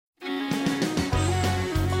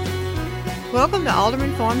Welcome to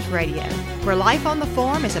Alderman Farms Radio, where life on the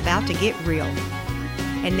farm is about to get real.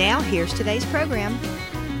 And now, here's today's program.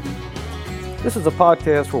 This is a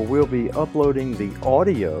podcast where we'll be uploading the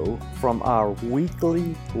audio from our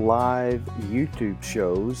weekly live YouTube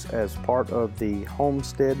shows as part of the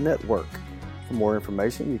Homestead Network. For more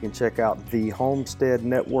information, you can check out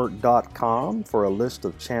thehomesteadnetwork.com for a list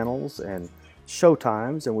of channels and show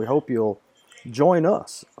times, and we hope you'll join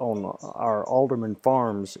us on our Alderman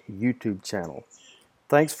Farms YouTube channel.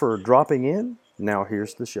 Thanks for dropping in. Now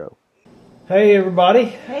here's the show. Hey everybody.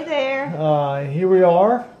 Hey there. Here we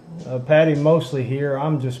are. Patty mostly here.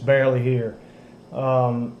 I'm just barely here.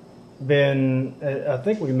 I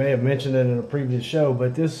think we may have mentioned it in a previous show,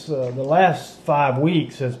 but this the last 5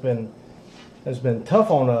 weeks has been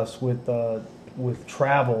tough on us with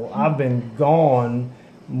travel. I've been gone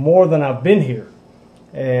more than I've been here.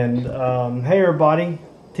 And hey everybody,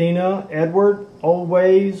 Tina, Edward, Old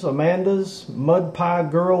Ways, Amanda's, Mud Pie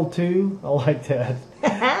Girl 2, I like that.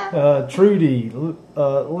 Trudy,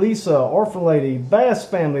 Lisa, Orphan Lady, Bass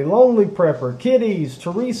Family, Lonely Prepper, Kitties,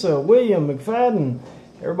 Teresa, William, McFadden.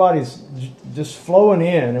 Everybody's just flowing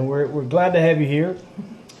in, and we're glad to have you here.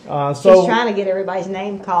 He's trying to get everybody's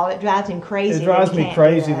name called. It drives him crazy. It drives me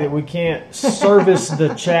crazy that we can't service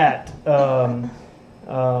the chat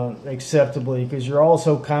acceptably, because you're all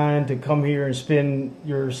so kind to come here and spend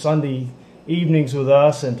your Sunday evenings with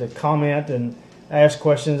us and to comment and ask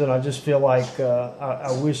questions. And I just feel like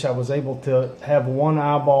I wish I was able to have one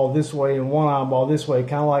eyeball this way and one eyeball this way,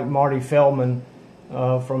 kind of like Marty Feldman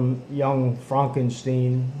from Young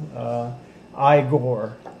Frankenstein,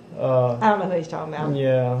 Igor. I don't know who he's talking about.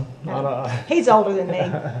 Yeah. He's older than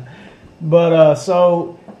me. But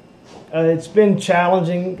it's been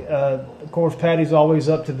challenging. Of course, Patty's always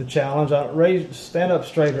up to the challenge. Stand up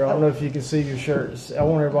straighter. I don't know if you can see your shirt. I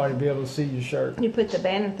want everybody to be able to see your shirt. You put the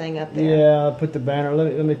banner thing up there. Yeah, I put the banner.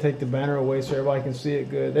 Let me take the banner away so everybody can see it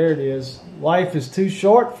good. There it is. Life is too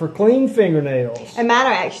short for clean fingernails. And mine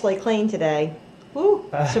are actually clean today. Woo!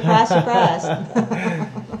 Surprise, surprise.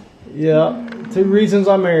 Yeah. 2 reasons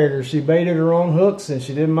I married her. She baited her own hooks, and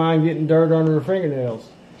she didn't mind getting dirt under her fingernails.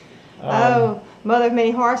 Mother of Many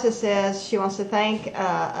Horses says she wants to thank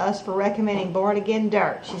us for recommending Born Again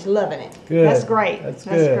Dirt. She's loving it. Good. That's great. That's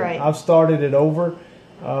good. Great. I've started it over,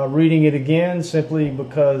 reading it again simply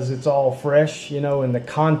because it's all fresh, in the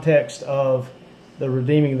context of the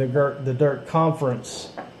Redeeming the Dirt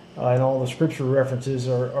conference, and all the scripture references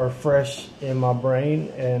are fresh in my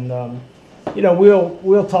brain. And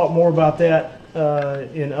we'll talk more about that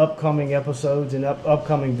in upcoming episodes and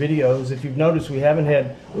upcoming videos. If you've noticed, we haven't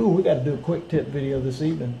had. We got to do a quick tip video this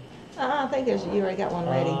evening. I think you already got one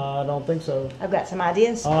ready. I don't think so. I've got some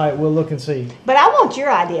ideas. All right, we'll look and see. But I want your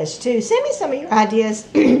ideas too. Send me some of your ideas.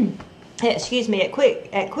 Excuse me, at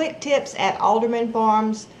quick tips at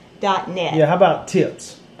aldermanfarms.net. Yeah, how about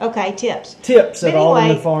tips? Okay, tips. Tips at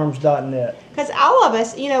aldermanfarms.net. Because all of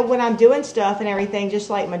us, when I'm doing stuff and everything, just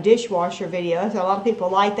like my dishwasher videos, a lot of people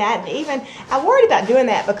like that. And even, I'm worried about doing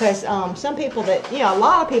that because some people a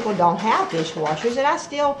lot of people don't have dishwashers, and I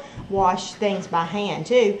still wash things by hand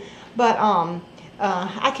too. But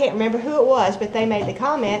I can't remember who it was, but they made the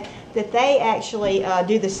comment that they actually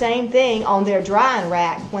do the same thing on their drying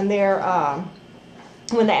rack when they're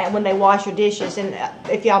when they wash your dishes. And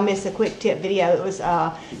if y'all missed the quick tip video, it was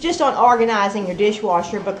just on organizing your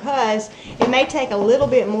dishwasher, because it may take a little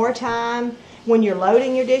bit more time when you're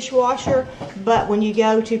loading your dishwasher, but when you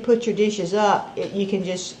go to put your dishes up,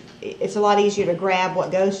 it's a lot easier to grab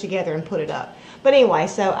what goes together and put it up. But anyway,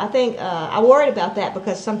 so I think I worried about that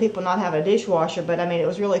because some people not have a dishwasher, but I mean, it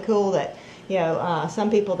was really cool that some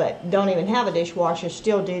people that don't even have a dishwasher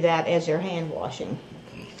still do that as their hand washing.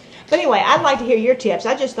 But anyway, I'd like to hear your tips.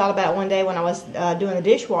 I just thought about it one day when I was doing the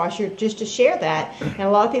dishwasher, just to share that. And a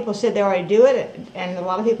lot of people said they already do it, and a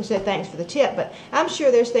lot of people said thanks for the tip. But I'm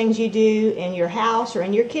sure there's things you do in your house or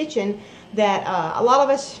in your kitchen that a lot of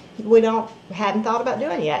us hadn't thought about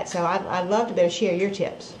doing yet. So I'd love to be able to share your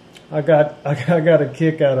tips. I got a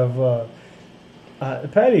kick out of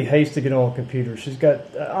Patty hates to get on a computer.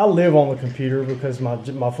 I live on the computer because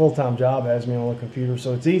my full-time job has me on the computer,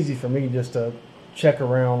 so it's easy for me just to check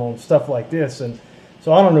around on stuff like this. And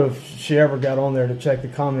so I don't know if she ever got on there to check the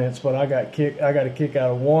comments, but I got a kick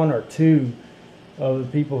out of 1 or 2 of the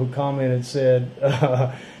people who commented said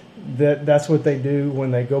that's what they do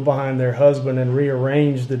when they go behind their husband and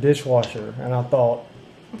rearrange the dishwasher. And I thought,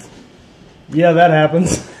 yeah, that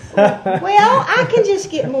happens. Well, I can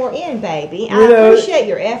just get more in, baby. I appreciate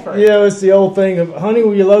your effort. It's the old thing of, honey,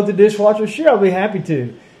 will you load the dishwasher? Sure, I'll be happy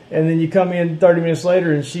to. And then you come in 30 minutes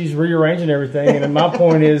later and she's rearranging everything. And my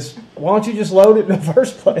point is, why don't you just load it in the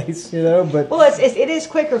first place, you know? But well, it is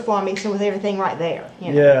quicker for me, so with everything right there.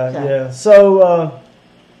 You know, yeah, so. yeah. So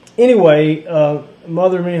anyway,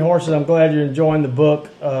 Mother of Many Horses, I'm glad you're enjoying the book.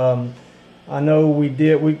 I know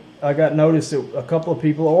I got notice that a couple of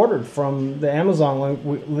people ordered from the Amazon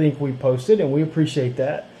link we posted, and we appreciate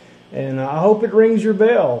that. And I hope it rings your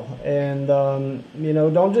bell. And you know,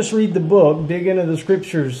 don't just read the book; dig into the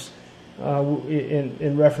scriptures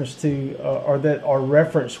in reference to or that are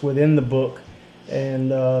referenced within the book. And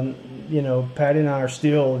you know, Patty and I are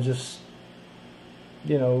still just,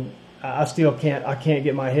 you know, I can't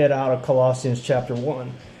get my head out of Colossians chapter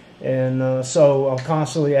 1. And so I'm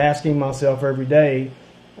constantly asking myself every day,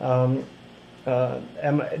 does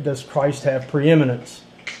Christ have preeminence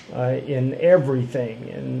in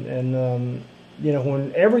everything? And you know,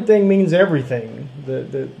 when everything means everything,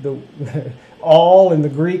 the all in the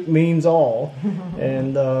Greek means all.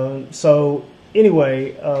 And so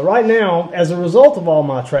anyway, right now, as a result of all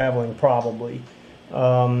my traveling, probably,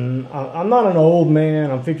 I'm not an old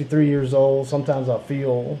man. I'm 53 years old. Sometimes I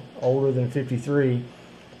feel older than 53.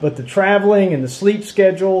 But the traveling and the sleep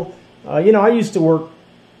schedule, you know, I used to work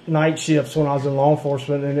night shifts when I was in law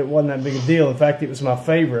enforcement, and it wasn't that big a deal. In fact, it was my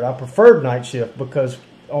favorite. I preferred night shift because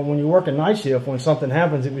when you work a night shift, when something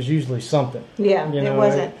happens, it was usually something. Yeah, you know,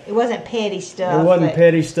 it wasn't petty stuff. It wasn't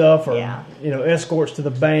petty stuff, or yeah. you know, escorts to the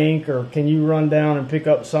bank, or can you run down and pick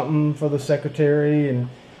up something for the secretary? And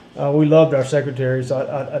we loved our secretaries.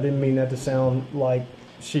 I didn't mean that to sound like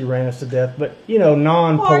she ran us to death, but you know,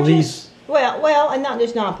 non-police. Well, and not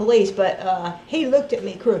just non-police, but he looked at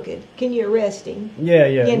me crooked. Can you arrest him? Yeah.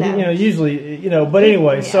 You know, usually, you know. But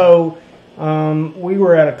anyway, so we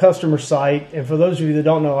were at a customer site, and for those of you that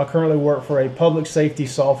don't know, I currently work for a public safety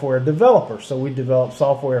software developer. So we develop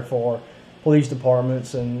software for police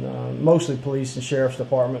departments and mostly police and sheriff's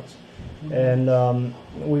departments. And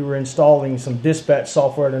we were installing some dispatch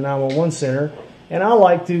software at a 911 center. And I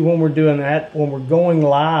like to, when we're doing that, when we're going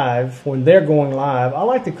live, when they're going live, I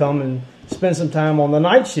like to come and spend some time on the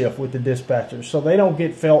night shift with the dispatchers so they don't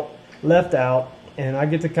get left out, and I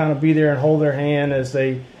get to kind of be there and hold their hand as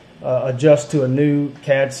they adjust to a new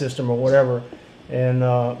CAD system or whatever. And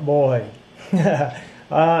boy,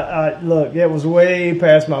 look, it was way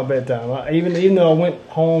past my bedtime. Even though I went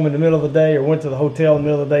home in the middle of the day or went to the hotel in the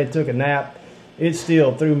middle of the day and took a nap, it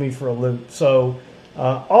still threw me for a loop. So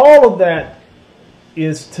all of that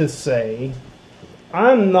is to say,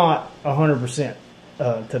 I'm not 100%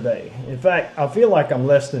 today. In fact, I feel like I'm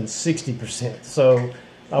less than 60%. So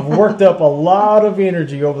I've worked up a lot of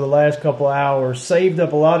energy over the last couple of hours, saved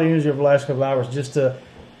up a lot of energy over the last couple of hours just to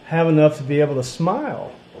have enough to be able to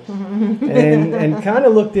smile and kind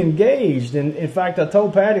of looked engaged. And in fact, I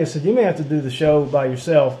told Patty, I said, you may have to do the show by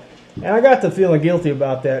yourself. And I got to feeling guilty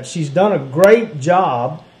about that. She's done a great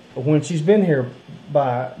job when she's been here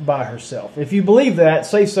by herself. If you believe that,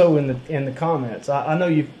 say so in the comments. I know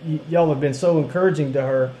y'all have been so encouraging to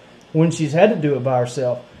her when she's had to do it by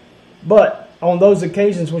herself. But on those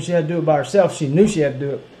occasions when she had to do it by herself, she knew she had to do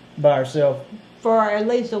it by herself for at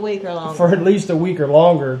least a week or longer. For at least a week or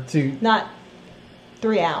longer to not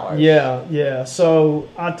 3 hours. Yeah. So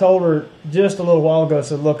I told her just a little while ago. I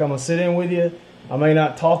said, "Look, I'm gonna sit in with you. I may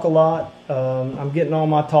not talk a lot. I'm getting all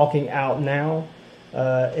my talking out now."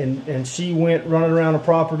 And she went running around the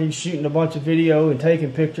property, shooting a bunch of video and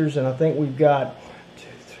taking pictures. And I think we've got 1, 2,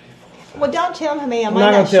 3, 4, 5. Well, don't tell me. I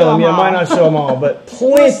might not show them all. I might not show them all, but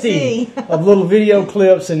plenty of little video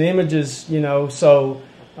clips and images. You know, so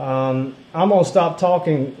I'm gonna stop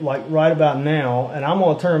talking like right about now, and I'm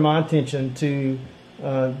gonna turn my attention to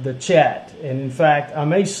the chat. And in fact, I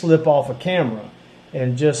may slip off a camera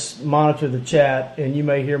and just monitor the chat, and you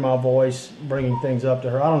may hear my voice bringing things up to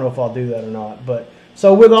her. I don't know if I'll do that or not, but.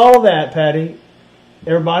 So with all of that, Patty,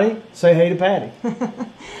 everybody say hey to Patty.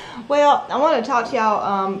 Well, I want to talk to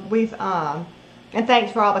y'all. And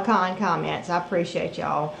thanks for all the kind comments. I appreciate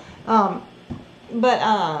y'all.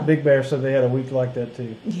 Big Bear said they had a week like that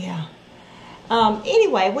too. Yeah.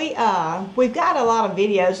 Anyway, we've got a lot of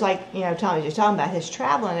videos, like Tony's just talking about his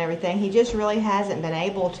travel and everything. He just really hasn't been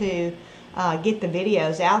able to get the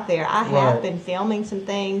videos out there. I have been filming some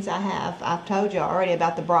things. I've told you already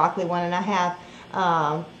about the broccoli one, and I have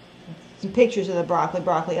some pictures of the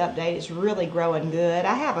broccoli update. It's really growing good.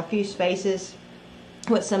 I have a few spaces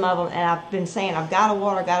with some of them, and I've been saying I've got to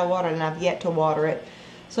water, and I've yet to water it.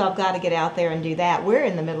 So I've got to get out there and do that. We're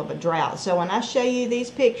in the middle of a drought. So when I show you these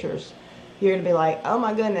pictures, you're going to be like, oh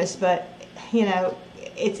my goodness. But,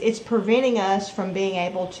 it's preventing us from being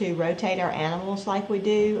able to rotate our animals like we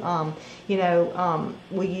do.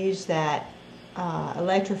 We use that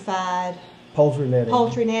electrified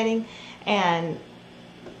poultry netting, and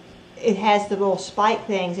it has the little spike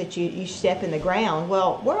things that you step in the ground.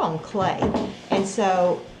 Well, we're on clay, and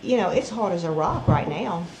so it's hard as a rock right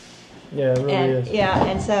now. Yeah, it really is. Yeah,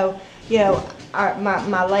 and so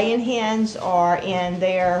my laying hens are in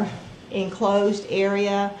their enclosed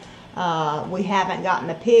area. We haven't gotten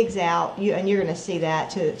the pigs out, and you're going to see that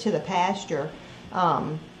to the pasture,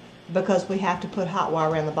 because we have to put hot wire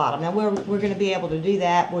around the bottom. Now we're going to be able to do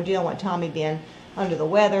that. We're dealing with Tommy being under the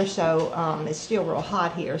weather, so it's still real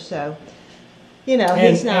hot here. So he's not,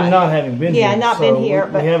 and not having been here. Yeah, not been here.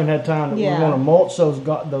 We haven't had time. Yeah. We want to mulch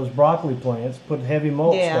those broccoli plants, put heavy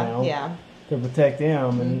mulch down. Yeah. To protect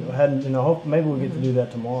them, and hope maybe we get to do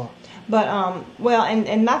that tomorrow. But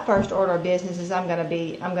and my first order of business is I'm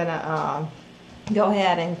gonna go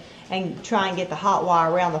ahead and try and get the hot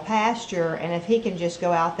wire around the pasture, and if he can just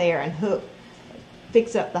go out there and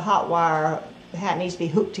fix up the hot wire how it needs to be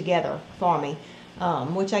hooked together for me,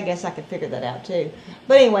 which I guess I could figure that out too.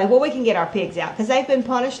 But anyway, we can get our pigs out because they've been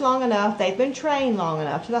punished long enough, they've been trained long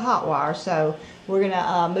enough to the hot wire, so we're going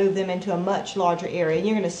to move them into a much larger area, and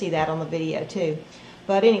you're going to see that on the video too.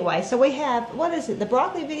 But anyway, so we have, what is it, the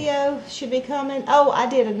broccoli video should be coming. Oh, I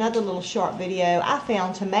did another little short video. I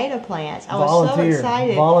found tomato plants. I was so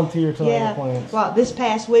excited. Volunteer tomato plants. Well, this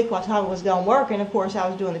past week while Tommy was gone working, of course, I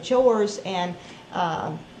was doing the chores, and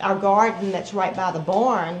our garden that's right by the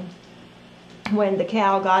barn, when the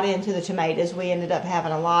cow got into the tomatoes, we ended up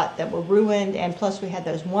having a lot that were ruined, and plus we had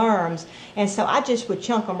those worms, and so I just would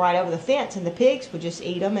chunk them right over the fence, and the pigs would just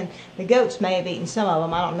eat them, and the goats may have eaten some of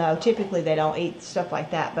them, I don't know. Typically they don't eat stuff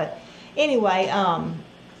like that, but anyway, I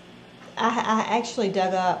actually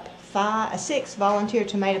dug up 6 volunteer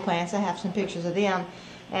tomato plants. I have some pictures of them,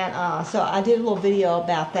 and so I did a little video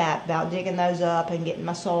about that, about digging those up and getting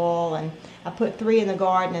my soil, and I put 3 in the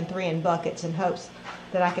garden and 3 in buckets in hopes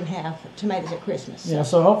that I can have tomatoes at Christmas. Yeah,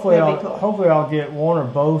 so hopefully cool. I'll get one or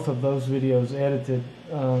both of those videos edited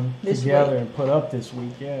together and put up this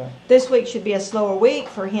week. Yeah. This week should be a slower week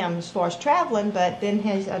for him as far as traveling, but then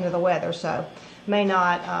he's under the weather, so may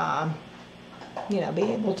not, be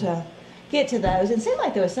able to get to those. It seemed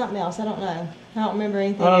like there was something else. I don't know. I don't remember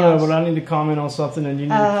anything else. I don't know, but I need to comment on something, and you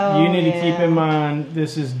need to keep in mind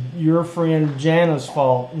this is your friend Jana's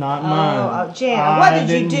fault, not mine. Oh, Jana. What did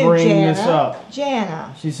you do, Jana? Bring this up.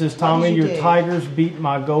 Jana. She says, Tommy, your Tigers beat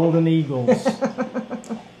my Golden Eagles.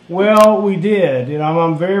 Well, we did. We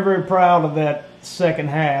very, very proud of that second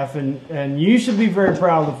half, and you should be very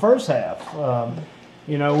proud of the first half.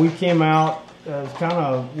 We came out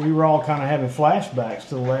we were all kind of having flashbacks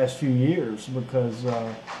to the last few years because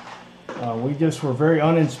we just were very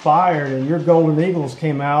uninspired, and your Golden Eagles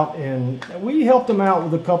came out, and we helped them out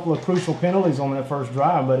with a couple of crucial penalties on that first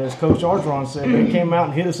drive, but as Coach Orgeron said, they came out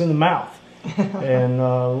and hit us in the mouth and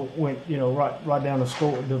went right down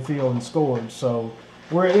the field and scored. So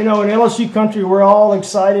we're in LSU country, we're all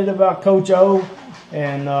excited about Coach O.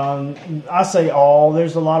 And I say all.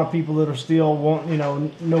 There's a lot of people that are still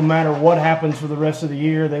no matter what happens for the rest of the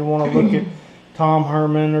year, they want to look at Tom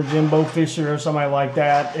Herman or Jimbo Fisher or somebody like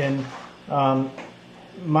that. And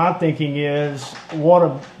my thinking is, what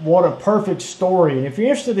a perfect story. And if you're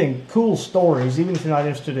interested in cool stories, even if you're not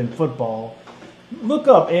interested in football, look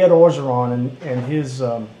up Ed Orgeron and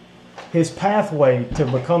his pathway to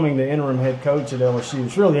becoming the interim head coach at LSU.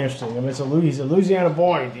 It's really interesting. He's a Louisiana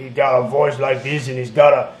boy. He's got a voice like this, and he's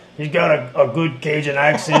got a good Cajun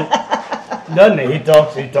accent, doesn't he? He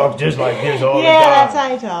talks just like this all the time. Yeah, that's how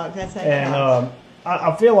he talks. And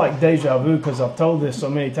I feel like deja vu because I've told this so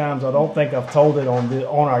many times. I don't think I've told it on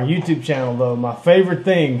our YouTube channel though. My favorite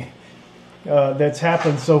thing that's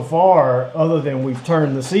happened so far, other than we've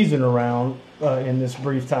turned the season around in this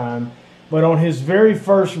brief time. But on his very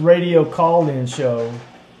first radio call-in show,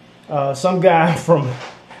 some guy from,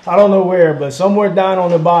 I don't know where, but somewhere down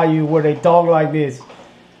on the bayou where they talk like this,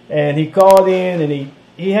 and he called in and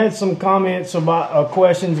he had some comments about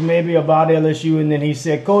questions maybe about LSU, and then he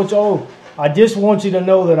said, Coach O, I just want you to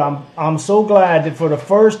know that I'm so glad that for the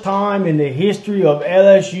first time in the history of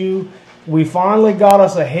LSU, we finally got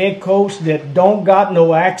us a head coach that don't got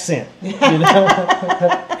no accent.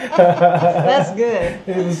 That's good.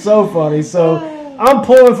 It was so funny. So I'm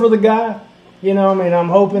pulling for the guy. I'm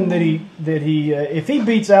hoping that he if he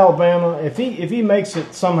beats Alabama, if he makes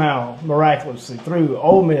it somehow miraculously through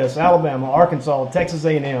Ole Miss, Alabama, Arkansas, Texas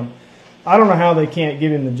A&M, I don't know how they can't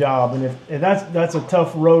give him the job. And if that's a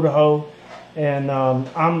tough row to hoe, and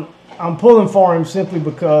I'm pulling for him simply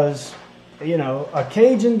because a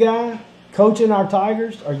Cajun guy coaching our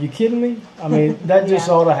Tigers? Are you kidding me? That just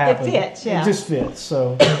ought to happen. It fits, yeah. It just fits.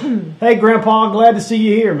 So, hey, Grandpa, glad to see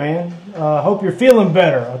you here, man. Hope you're feeling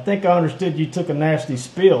better. I think I understood you took a nasty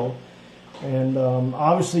spill. And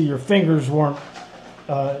obviously your fingers weren't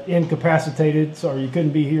incapacitated, so you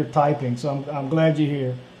couldn't be here typing. So I'm glad you're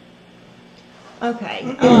here. Okay,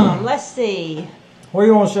 let's see. What do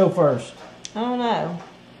you want to show first? I don't know.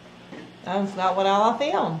 That's not what all I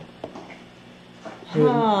filmed.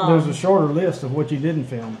 There's a shorter list of what you didn't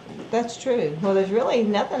film. That's true. Well, there's really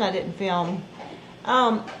nothing I didn't film.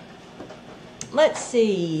 Let's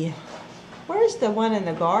see. Where's the one in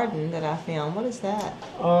the garden that I filmed? What is that?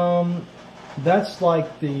 That's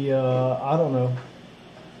like the I don't know.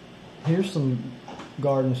 Here's some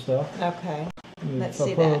garden stuff. Okay. Let's So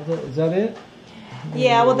see that. Is that it?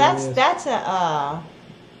 Yeah. Well, There it is. that's a.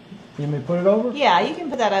 You want me to put it over? Yeah, you can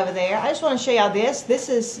put that over there. I just want to show y'all this. This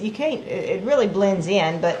is, you can't, it really blends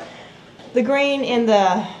in, but the green in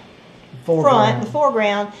the front, the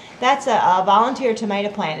foreground, that's a volunteer tomato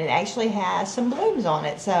plant. It actually has some blooms on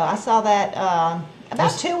it. So I saw that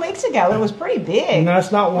about 2 weeks ago. It was pretty big. And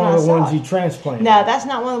that's not one when of the I saw ones it. you transplanted. No, that's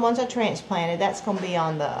not one of the ones I transplanted. That's going to be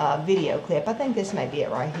on the video clip. I think this may be it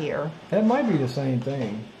right here. That might be the same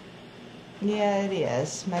thing. Yeah, it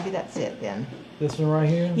is. Maybe that's it then. This one right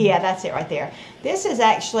here? Yeah, that's it right there. This is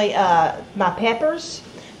actually my peppers.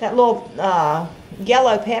 That little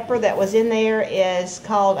yellow pepper that was in there is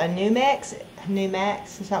called a Numax,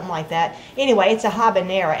 something like that. Anyway, it's a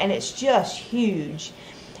habanero, and it's just huge.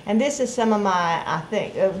 And this is some of my, I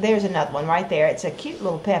think, there's another one right there. It's a cute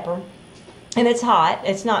little pepper, and it's hot.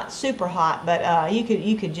 It's not super hot, but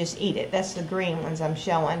you could just eat it. That's the green ones I'm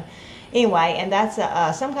showing. Anyway, and that's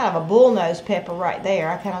some kind of a bullnose pepper right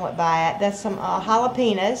there. I kind of went by it. That's some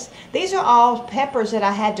jalapenos. These are all peppers that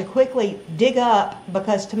I had to quickly dig up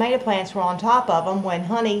because tomato plants were on top of them when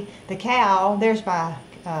Honey the cow, there's my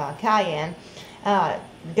Cayenne,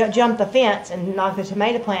 jumped the fence and knocked the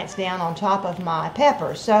tomato plants down on top of my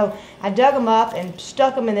peppers. So I dug them up and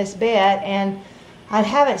stuck them in this bed, and I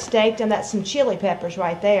haven't staked them. That's some chili peppers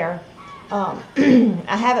right there. I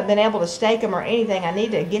haven't been able to stake them or anything. I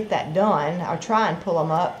need to get that done or try and pull them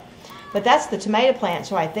up. But that's the tomato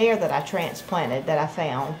plants right there that I transplanted that I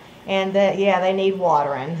found. And yeah, they need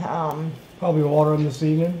watering. Probably water them this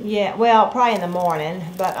evening. Yeah, well, probably in the morning.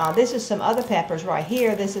 But this is some other peppers right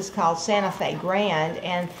here. This is called Santa Fe Grand,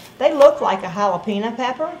 and they look like a jalapeno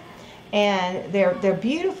pepper. And they're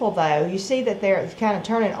beautiful though. You see that they're kind of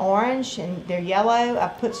turning orange and they're yellow. I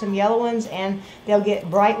put some yellow ones and they'll get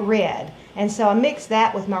bright red. And so I mix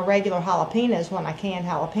that with my regular jalapenos when I can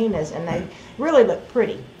jalapenos, and they really look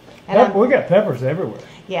pretty. And We got peppers everywhere.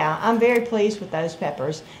 yeah, I'm very pleased with those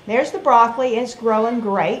peppers. There's the broccoli. It's growing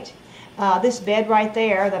great. This bed right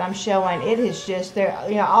there that I'm showing, it is just,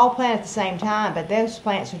 they're all planted at the same time, but those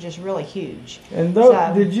plants are just really huge. And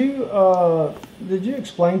did you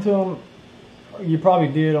explain to them? You probably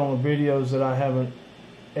did on the videos that I haven't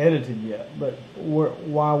edited yet, but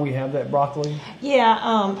why we have that broccoli? Yeah,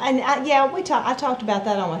 I talked about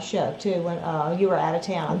that on my show too when you were out of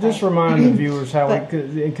town. Just remind the viewers how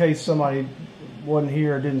in case somebody wasn't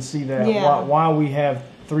here or didn't see that, why we have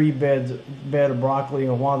 3 bed of broccoli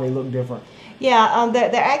and why they look different. Yeah,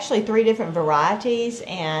 they're actually 3 different varieties,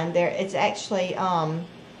 and it's actually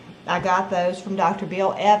I got those from Dr.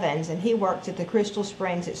 Bill Evans, and he works at the Crystal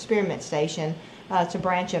Springs Experiment Station. It's a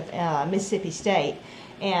branch of Mississippi State,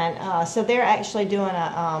 and so they're actually doing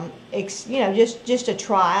a just a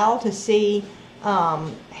trial to see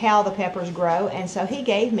how the peppers grow. And so he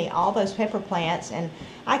gave me all those pepper plants, and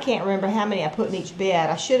I can't remember how many I put in each bed.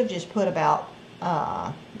 I should have just put about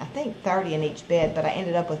I think 30 in each bed, but I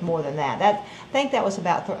ended up with more than that. I think that was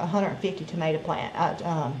about 150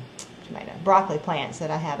 broccoli plants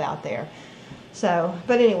that I have out there. So,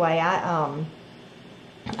 but anyway,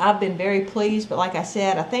 I've been very pleased. But like I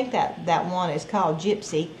said, I think that one is called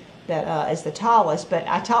Gypsy, that is the tallest. But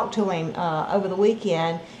I talked to him over the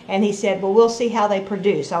weekend, and he said, well, we'll see how they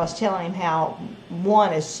produce. I was telling him how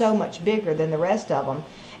one is so much bigger than the rest of them.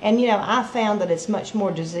 And, I found that it's much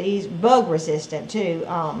more bug resistant, too.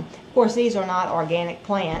 Of course, these are not organic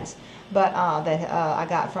plants but that I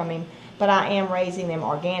got from him, but I am raising them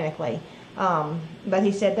organically. But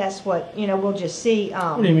he said that's what, we'll just see.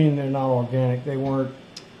 What do you mean they're not organic? They weren't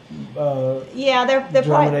yeah, they're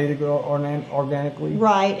germinated organically?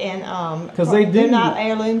 Right, and because they're not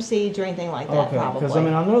heirloom seeds or anything like that, probably. Because,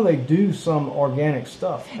 I know they do some organic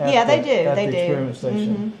stuff at the Mm-hmm. experiment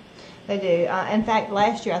station. They do. In fact,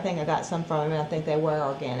 last year I think I got some from them, and I think they were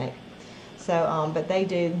organic. So, but they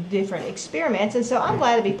do different experiments, and so I'm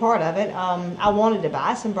glad to be part of it. I wanted to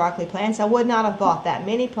buy some broccoli plants. I would not have bought that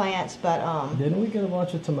many plants, but didn't we get a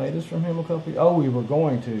bunch of tomatoes from him a couple? Oh, we were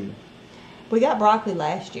going to. We got broccoli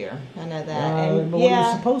last year. I know that. And but we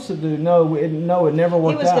were supposed to do it never worked out.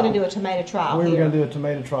 He was going to do a tomato trial. We were going to do a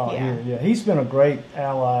tomato trial here. Yeah, he's been a great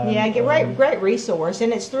ally. Yeah, great resource,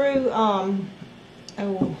 and it's through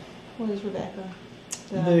what is Rebecca?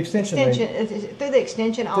 The extension through the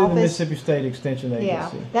extension office. Through the Mississippi State Extension Agency.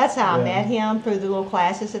 Yeah, that's how I met him, through the little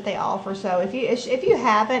classes that they offer. So if you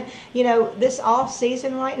haven't, this off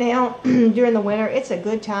season right now during the winter, it's a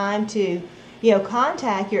good time to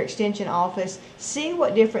contact your extension office, see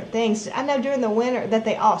what different things. I know during the winter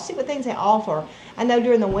that see what things they offer. I know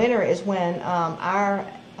during the winter is when our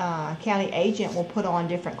county agent will put on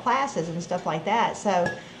different classes and stuff like that.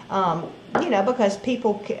 So. Because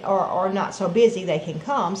people are not so busy, they can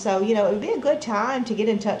come. So, it would be a good time to get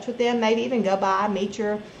in touch with them, maybe even go by, meet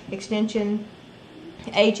your extension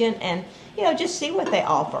agent, and, just see what they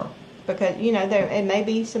offer. Because, there may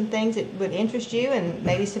be some things that would interest you, and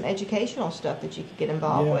maybe some educational stuff that you could get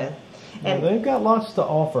involved with. And they've got lots to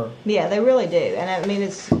offer. Yeah, they really do. And I mean,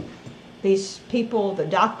 it's these people, the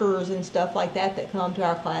doctors and stuff like that come to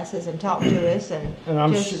our classes and talk to us, and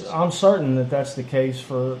I'm certain that that's the case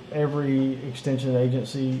for every extension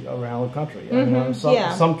agency around the country.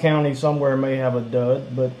 Some county somewhere may have a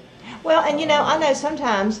dud, but I know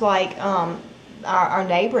sometimes like our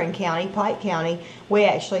neighboring county, Pike County, we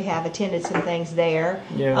actually have attended some things there.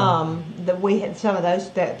 Yeah. We had some of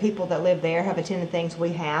those people that live there have attended things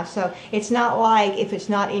we have. So it's not like if it's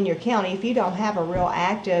not in your county, if you don't have a real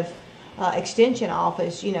active extension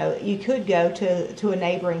office, you could go to a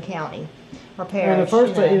neighboring county or parish. And the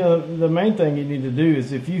first thing, the main thing you need to do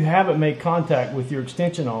is if you haven't made contact with your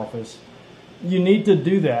extension office, you need to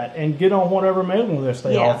do that and get on whatever mailing list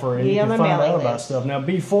they offer, and you can find out about stuff. Now,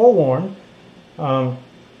 be forewarned,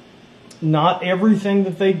 not everything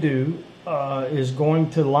that they do is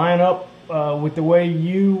going to line up with the way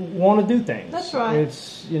you want to do things. That's right.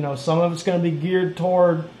 It's some of it's going to be geared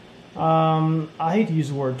toward. I hate to use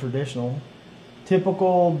the word traditional,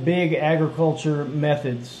 typical big agriculture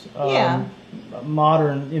methods,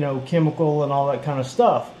 modern, chemical and all that kind of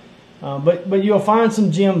stuff. But you'll find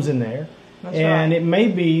some gems in there. That's and right. It may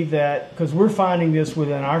be that, because we're finding this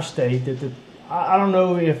within our state, that I don't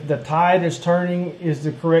know if the tide is turning is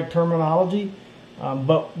the correct terminology,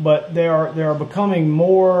 but they are becoming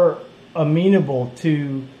more amenable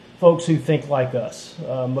to folks who think like us,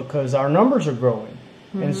 because our numbers are growing.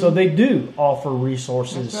 Mm-hmm. And so they do offer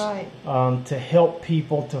resources to help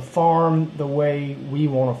people to farm the way we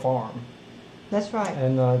want to farm. That's right.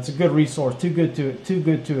 And it's a good resource, too good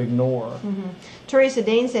to ignore. Mm-hmm. Teresa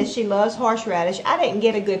Dean says she loves horseradish. I didn't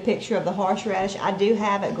get a good picture of the horseradish. I do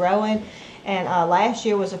have it growing. And last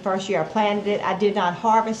year was the first year I planted it. I did not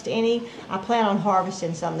harvest any. I plan on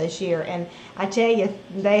harvesting some this year. And I tell you,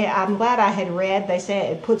 I'm glad I had read. They say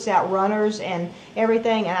it puts out runners and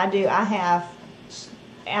everything. And I have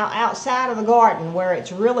outside of the garden where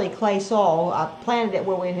it's really clay soil. I planted it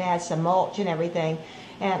where we had some mulch and everything.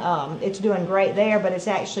 And it's doing great there, but it's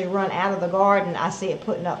actually run out of the garden. I see it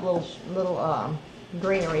putting up little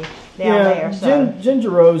greenery down there. So.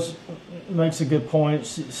 Ginger Rose makes a good point.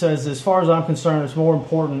 She says, as far as I'm concerned, it's more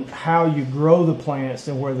important how you grow the plants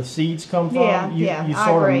than where the seeds come from. You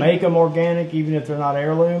sort of make them organic, even if they're not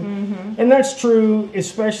heirloom. Mm-hmm. And that's true,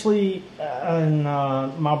 especially, and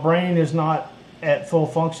my brain is not at full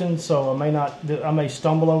function, so I may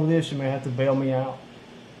stumble over this. You may have to bail me out.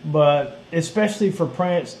 But especially for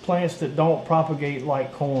plants that don't propagate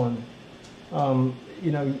like corn,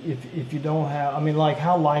 if you don't have, like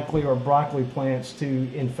how likely are broccoli plants to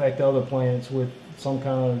infect other plants with some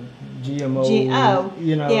kind of GMO?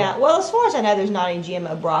 Yeah. Well, as far as I know, there's not any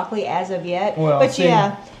GMO broccoli as of yet. Well, but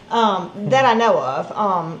that I know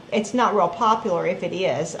of. It's not real popular if it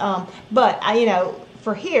is. But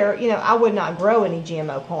for here, I would not grow any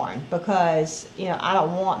GMO corn because, I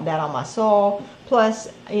don't want that on my soil. Plus,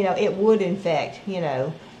 it would infect,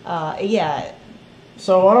 So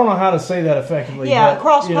I don't know how to say that effectively. Yeah,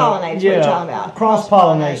 cross-pollinate is what you're talking about.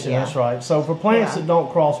 Cross-pollination, that's right. So for plants that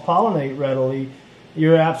don't cross-pollinate readily,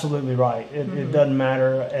 you're absolutely right. It doesn't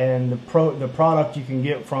matter. And the product you can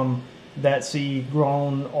get from that seed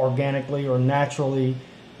grown organically or naturally,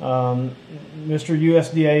 Mr.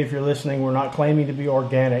 USDA, if you're listening, we're not claiming to be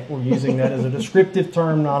organic. We're using that as a descriptive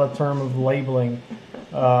term, not a term of labeling.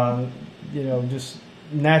 Just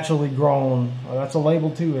naturally grown. That's a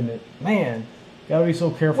label too, isn't it? Man, gotta be so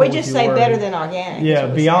careful. We just say better than organic. Yeah,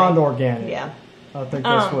 beyond organic. Yeah. I think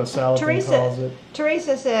that's what Salatin calls it.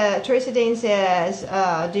 Teresa Dean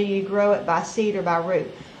says, do you grow it by seed or by root?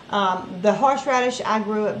 The horseradish, I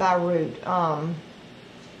grew it by root. And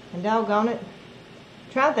doggone it,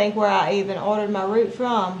 trying to think where I even ordered my root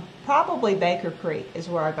from. Probably Baker Creek is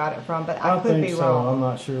where I got it from, but I could think be so. wrong. I'm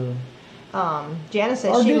not sure. Janice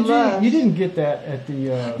says Or she did loves. you didn't get that at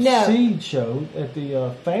the No. seed show at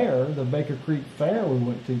the fair, the Baker Creek Fair we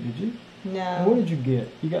went to? Did you? No. What did you get?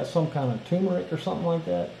 You got some kind of turmeric or something like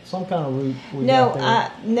that? Some kind of root? No,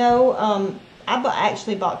 got there.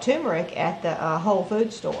 actually bought turmeric at the Whole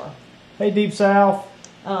Food store. Hey, Deep South.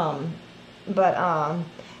 I've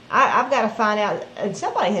got to find out, and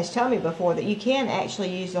somebody has told me before that you can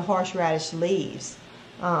actually use the horseradish leaves.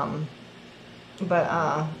 But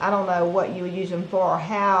I don't know what you would use them for or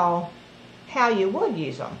how you would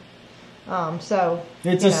use them. So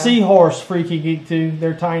It's a seahorse, Freaky Geek, too.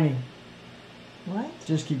 They're tiny. What?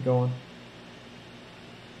 Just keep going.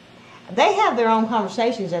 They have their own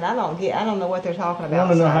conversations, and I don't know what they're talking I about.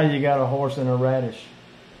 want to know so. how you got a horse and a radish.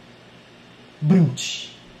 Boonch.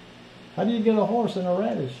 How do you get a horse and a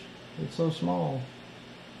radish? It's so small.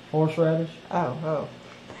 Horseradish? Oh.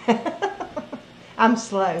 I'm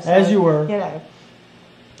slow. So, As you were. You know.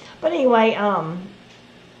 But anyway,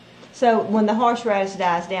 so when the horseradish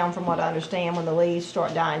dies down, from what I understand, when the leaves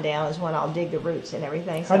start dying down is when I'll dig the roots and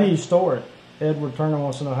everything. So. How do you store it? Edward Turner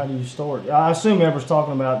wants to know, how do you store it? I assume Edward's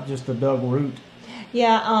talking about just the dug root.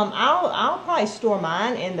 Yeah, I'll probably store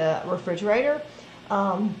mine in the refrigerator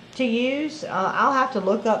to use. I'll have to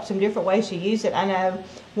look up some different ways to use it. I know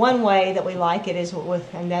one way that we like it is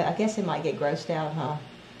with, and I guess it might get grossed out, huh?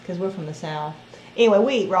 Because we're from the South. Anyway,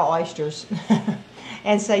 we eat raw oysters.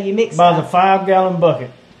 And so you mix By the 5-gallon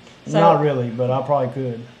bucket. So- Not really, but I probably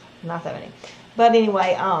could. Not that many. But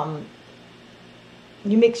anyway,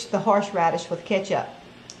 you mix the horseradish with ketchup.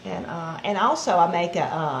 And also I make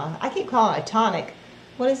I keep calling it a tonic.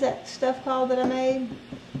 What is that stuff called that I made?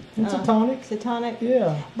 It's a tonic. It's a tonic?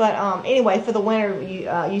 Yeah. But anyway, for the winter,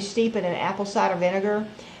 you steep it in apple cider vinegar,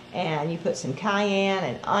 and you put some cayenne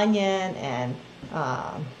and onion and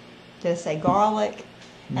did I say garlic?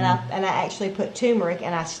 And I actually put turmeric,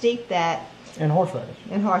 and I steep that And horseradish.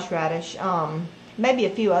 in horseradish, maybe a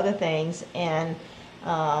few other things, and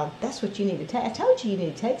that's what you need to take. I told you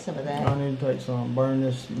need to take some of that. I need to take some. Burn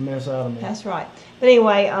this mess out of me. That's right. But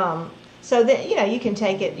anyway, so that you can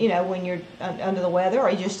take it, when you're under the weather,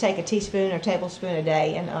 or you just take a teaspoon or tablespoon a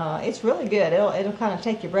day, and it's really good. It'll kind of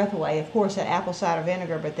take your breath away. Of course, that apple cider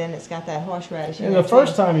vinegar, but then it's got that horseradish in And it the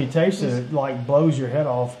first too. time you taste it, it like blows your head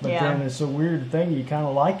off. But Yeah. then it's a weird thing. You kind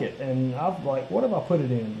of like it. And I'm like, what have I put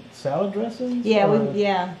it in? Salad dressing?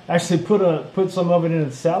 Yeah. Actually, put some of it in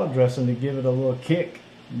the salad dressing to give it a little kick.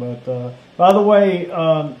 But by the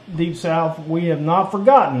way, Deep South, we have not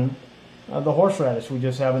forgotten the horseradish. We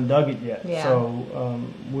just haven't dug it yet. Yeah. So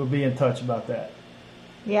we'll be in touch about that.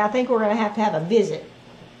 Yeah, I think we're going to have a visit.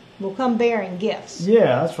 We'll come bearing gifts.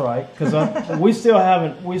 Yeah, that's right. Because we still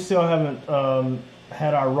haven't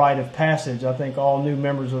had our rite of passage. I think all new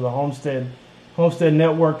members of the Homestead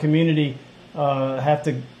Network community have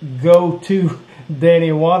to go to Danny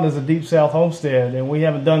and Wanda's a Deep South Homestead, and we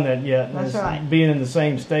haven't done that yet. That's And right. Being in the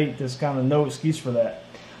same state, there's kind of no excuse for that.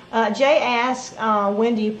 Jay asked,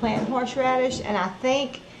 when do you plant horseradish? And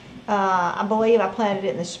I believe I planted it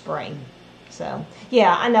in the spring. So,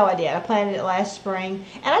 yeah, I know I did. I planted it last spring.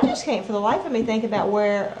 And I just can't for the life of me think about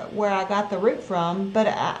where I got the root from. But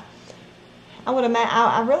I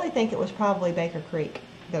really think it was probably Baker Creek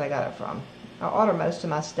that I got it from. I order most of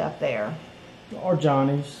my stuff there. Or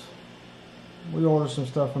Johnny's. We order some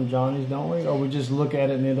stuff from Johnny's, don't we? Or we just look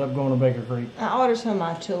at it and end up going to Baker Creek. I order some of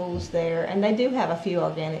my tools there, and they do have a few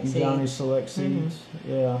organic seeds. Johnny's Select Seeds.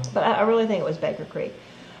 Yeah. But I really think it was Baker Creek.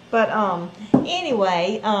 But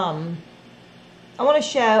anyway, I want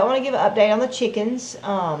to give an update on the chickens,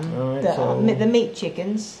 the meat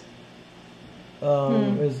chickens.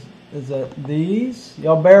 Is that these?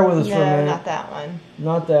 Y'all bear with us for a No, minute. not that one.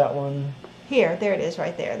 Not that one. Here, there it is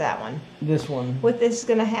right there, that one. This one. With this is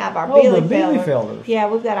going to have our Oh, the Bielefelder. Bielefelders. Yeah,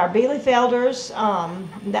 we've got our Bielefelders.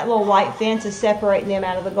 That little white fence is separating them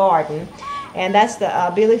out of the garden. And that's the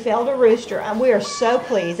Bielefelder rooster. And we are so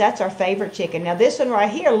pleased. That's our favorite chicken. Now, this one right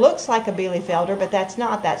here looks like a Bielefelder, but that's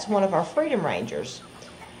not. That's one of our Freedom Rangers.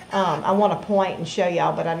 I want to point and show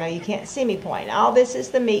y'all, but I know you can't see me point. All this is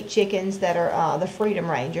the meat chickens that are the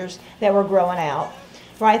Freedom Rangers that we're growing out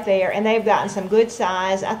right there. And they've gotten some good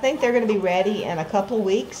size. I think they're going to be ready in a couple of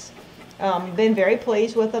weeks. Been very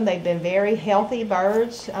pleased with them. They've been very healthy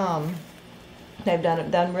birds. They've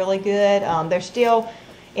done really good. They're still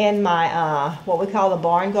in my what we call the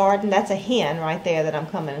barn garden. That's a hen right there that I'm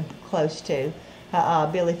coming close to,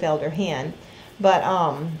 Bielefelder hen. But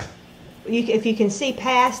if you can see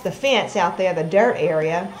past the fence out there, the dirt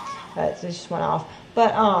area, it just went off.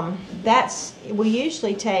 But we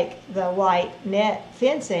usually take the white net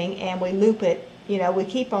fencing and we loop it. We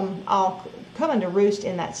keep them all coming to roost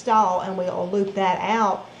in that stall, and we'll loop that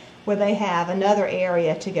out where they have another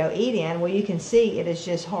area to go eat in, where you can see it is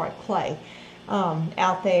just hard clay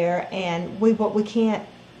out there, and we can't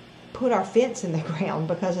put our fence in the ground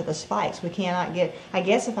because of the spikes. We cannot get. I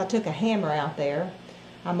guess if I took a hammer out there,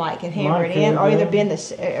 I might hammer it in, or either bend the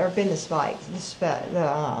spikes.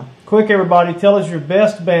 Quick, everybody, tell us your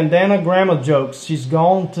best bandana grandma jokes. She's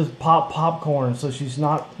gone to pop popcorn, so she's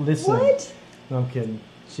not listening. What? No, I'm kidding.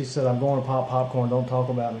 She said, "I'm going to pop popcorn. Don't talk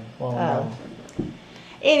about me while I'm gone."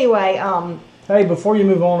 Anyway, hey, before you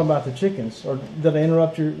move on about the chickens, or did I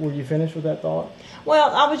interrupt you? Were you finished with that thought?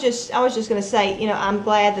 Well, I was just going to say, I'm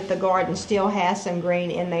glad that the garden still has some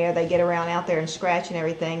green in there. They get around out there and scratch and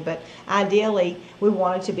everything, but ideally we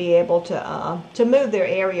wanted to be able to move their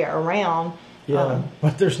area around. Yeah,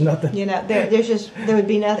 but there's nothing. There would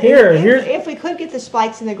be nothing. Here, if we could get the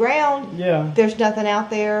spikes in the ground, yeah, there's nothing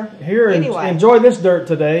out there. Here, anyway. Enjoy this dirt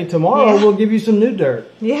today. Tomorrow we'll give you some new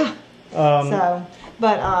dirt. Yeah.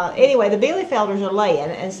 Anyway, the Bielefelders are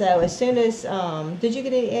laying, and so as soon as did you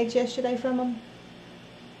get any eggs yesterday from them?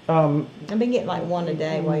 I've been getting like one a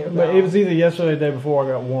day while you're gone. But it was either yesterday or the day before I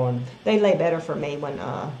got one. They lay better for me when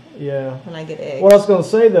I get eggs. What I was going to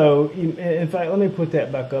say though, in fact, let me put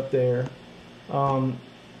that back up there.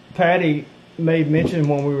 Patty made mention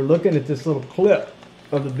when we were looking at this little clip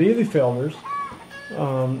of the Bielefelders.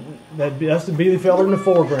 That's the Bielefelder in the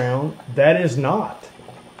foreground. That is not.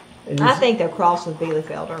 I think they're crossed with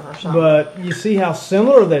Bielefelder or something. But you see how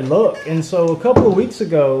similar they look. And so a couple of weeks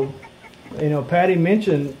ago, Patty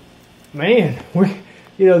mentioned, man,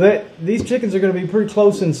 these chickens are going to be pretty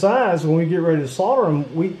close in size when we get ready to slaughter them.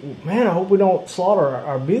 I hope we don't slaughter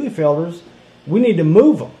our Bielefelders. We need to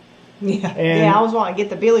move them. Yeah, I was wanting to get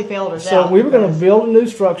the Bielefelders out. So we were going to build a new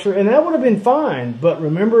structure, and that would have been fine. But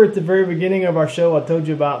remember at the very beginning of our show, I told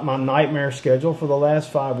you about my nightmare schedule for the last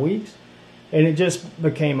 5 weeks? And it just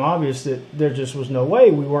became obvious that there just was no way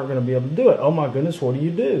we weren't going to be able to do it. Oh, my goodness, what do you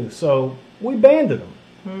do? So we banded them.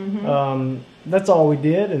 Mm-hmm. That's all we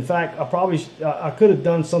did. In fact, I could have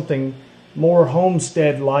done something more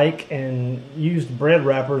homestead-like and used bread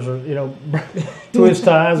wrappers or, twist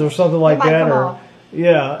ties or something like that.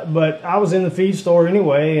 But I was in the feed store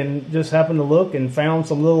anyway and just happened to look and found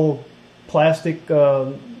some little plastic,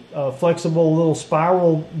 flexible little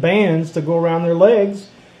spiral bands to go around their legs.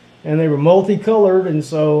 And they were multicolored, and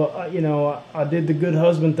so, I did the good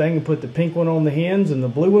husband thing and put the pink one on the hens and the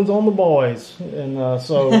blue ones on the boys. And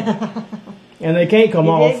and they can't come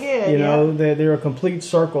off, they're a complete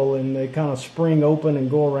circle, and they kind of spring open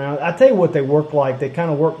and go around. I tell you what they work like. They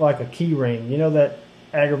kind of work like a key ring. That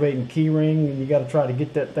aggravating key ring, and you got to try to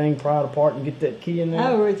get that thing pried apart and get that key in there.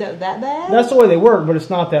 Oh, is that bad? That's the way they work, but it's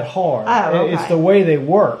not that hard. Oh, okay. It's the way they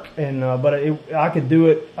work, and I could do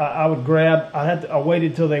it. I would grab. I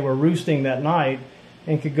waited till they were roosting that night,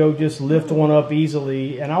 and could go just lift one up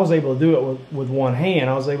easily, and I was able to do it with one hand.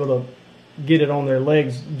 I was able to get it on their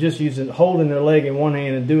legs, just holding their leg in one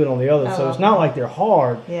hand and do it on the other. So it's not like they're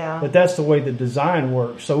hard, but that's the way the design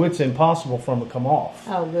works. So it's impossible for them to come off.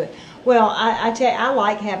 Oh, good. Well, I tell you, I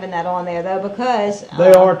like having that on there though, because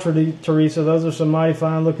they are, Teresa. Those are some mighty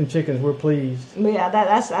fine looking chickens. We're pleased. Yeah,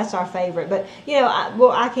 that's our favorite. But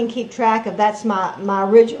I can keep track of that's my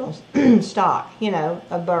original stock,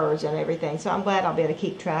 of birds and everything. So I'm glad I'll be able to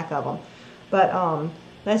keep track of them. But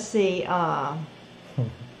let's see.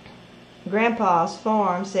 Grandpa's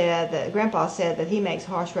farm said that he makes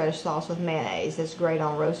horseradish sauce with mayonnaise. That's great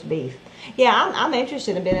on roast beef. Yeah, I'm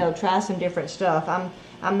interested in being able to try some different stuff.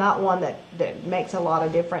 I'm not one that makes a lot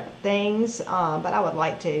of different things, but I would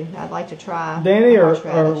like to. I'd like to try. Danny or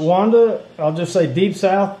Wanda, I'll just say Deep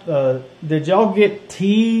South. Did y'all get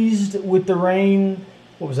teased with the rain?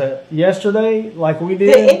 What was that, yesterday, like we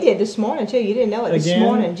did? It did this morning too. You didn't know it. This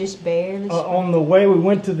morning, just barely. On the way we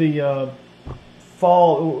went to the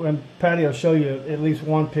fall, and Patty will show you at least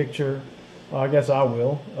one picture, I guess I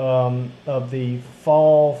will, of the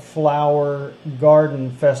Fall Flower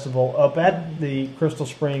Garden Festival up at the Crystal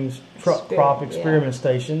Springs Crop Experiment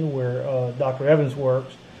Station where Dr. Evans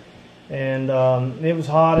works. And it was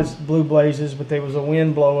hot as blue blazes, but there was a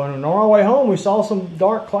wind blowing. And on our way home, we saw some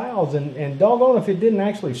dark clouds, and doggone if it didn't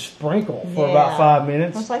actually sprinkle for about 5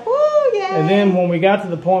 minutes. I was like, whoa, yeah. And then when we got to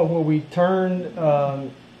the point where we turned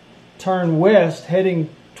west, heading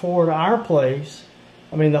toward our place,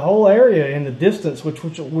 I mean, the whole area in the distance, which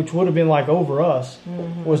would have been like over us,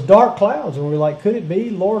 was dark clouds. And we were like, could it be?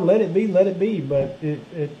 Lord, let it be, let it be. But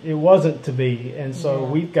it wasn't to be. And so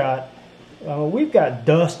we've got We've got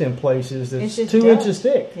dust in places that's It's just 2 dust. inches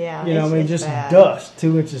thick. Yeah, You know, it's just bad. dust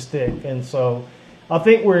 2 inches thick. And so I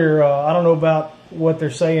think we're, I don't know about what they're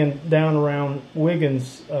saying down around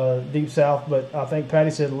Wiggins, deep south, but I think Patty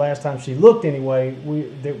said the last time she looked anyway,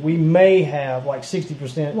 that we may have like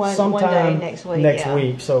 60% One sometime day next week, yeah.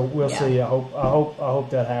 week. So we'll Yeah. see. I hope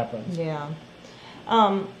that happens. Yeah.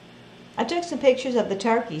 I took some pictures of the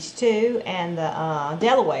turkeys too, and the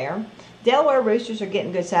Delaware. Delaware roosters are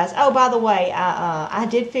getting good size. Oh, by the way, I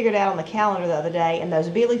did figure it out on the calendar the other day, and those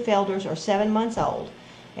Bielefelders are 7 months old,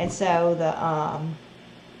 and so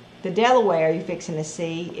the Delaware you're fixing to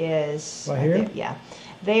see is Right here? Yeah,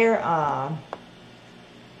 they're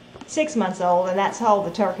 6 months old, and that's how old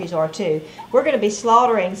the turkeys are too. We're going to be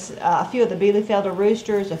slaughtering a few of the Bielefelder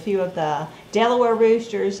roosters, a few of the Delaware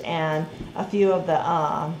roosters, and a few of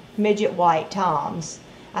the midget white toms.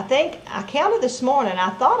 I think I counted this morning.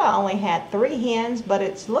 I thought I only had 3 hens, but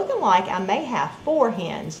it's looking like I may have 4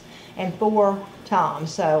 hens and 4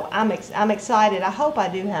 toms. So I'm excited. I hope I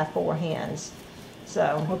do have 4 hens.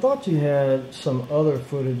 So I thought you had some other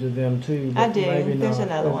footage of them too. But I do. Maybe There's not.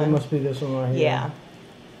 another It one. must be this one right here. yeah,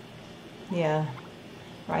 yeah,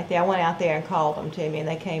 right there. I went out there and called them to me, and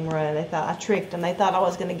they came running. They thought I tricked them. They thought I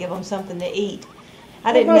was going to give them something to eat.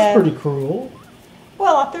 I didn't That's know. pretty cruel.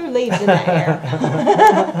 Well, I threw leaves in the air.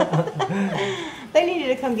 They needed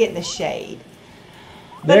to come get in the shade.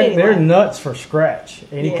 But They're anyway. nuts for scratch.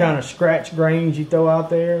 Any Yeah. kind of scratch grains you throw out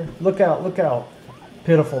there. Look how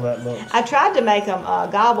pitiful that looks. I tried to make them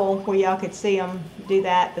gobble where y'all could see them do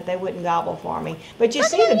that, but they wouldn't gobble for me. But you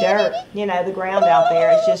see the dirt, the ground out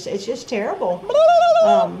there. It's just terrible.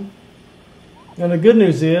 And the good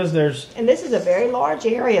news is And this is a very large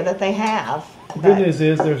area that they have.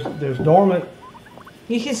 there's dormant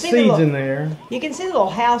You can see seeds the in there. You can see the little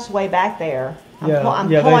house way back there. I'm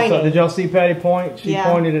They pointing. did y'all see Patty point? She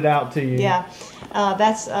Yeah. pointed it out to you. Yeah,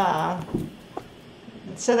 that's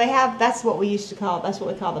so they have. That's what we used to call. That's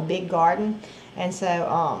what we call the big garden, and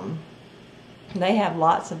so they have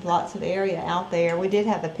lots of area out there. We did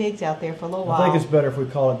have the pigs out there for a little while. I think it's better if we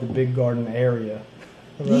call it the big garden area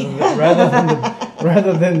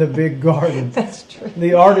rather than the big garden. That's true.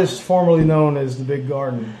 The artist formerly known as the big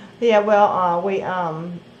garden. Yeah, well, we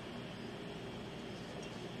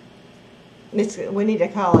need to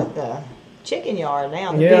call it the chicken yard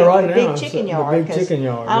now. The big chicken yard. The big 'cause chicken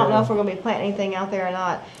yard. I don't know yeah. if we're going to be planting anything out there or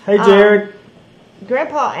not. Hey, Jared.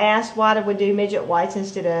 Grandpa asked why did we do midget whites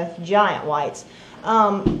instead of giant whites.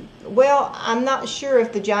 Well, I'm not sure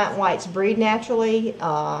if the giant whites breed naturally.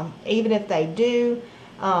 Even if they do,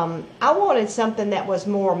 I wanted something that was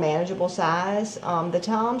more manageable size. The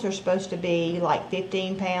toms are supposed to be like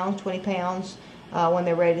 15 pounds, 20 pounds when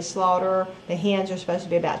they're ready to slaughter. The hens are supposed to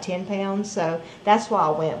be about 10 pounds. So that's why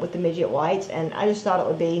I went with the midget whites, and I just thought it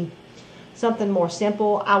would be something more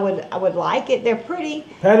simple. I would like it. They're pretty.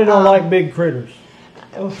 Patty don't like big critters.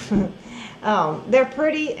 They're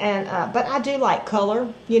pretty, and but I do like color.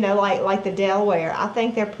 Like the Delaware. I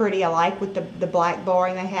think they're pretty. I like with the black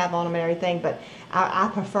barring they have on them and everything. But I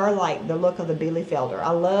prefer like the look of the Bielefelder.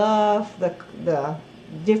 I love the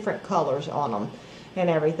different colors on them and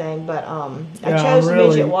everything. But I chose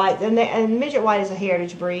midget white, and midget white is a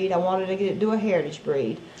heritage breed. I wanted to do a heritage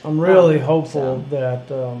breed. I'm really hopeful that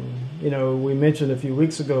we mentioned a few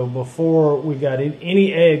weeks ago before we got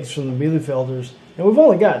any eggs from the Bielefelders. And we've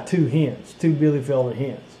only got 2 Bielefelder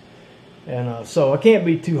hens, and so I can't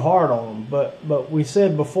be too hard on them. But we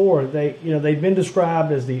said before they've been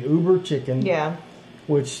described as the Uber chicken, Yeah.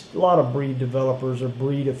 which a lot of breed developers or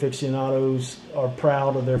breed aficionados are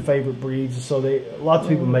proud of their favorite breeds. So lots of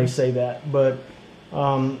people may say that, but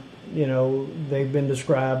they've been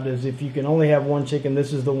described as if you can only have one chicken,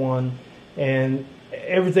 this is the one. And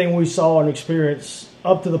everything we saw and experienced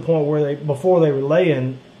up to the point where before they were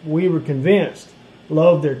laying, we were convinced.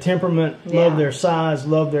 Loved their temperament, loved their size,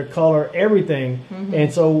 loved their color, everything. Mm-hmm.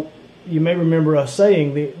 And so you may remember us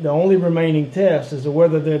saying the only remaining test as to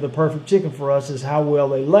whether they're the perfect chicken for us is how well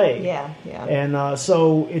they lay. Yeah, yeah. And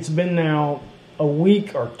so it's been now a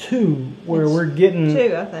week or 2 where we're getting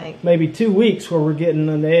 2, I think. Maybe 2 weeks where we're getting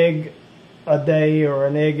an egg a day or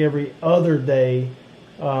an egg every other day.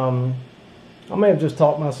 I may have just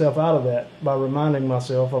talked myself out of that by reminding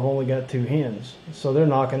myself I've only got 2 hens, so they're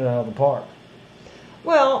knocking it out of the park.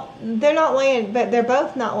 Well, they're not laying, but they're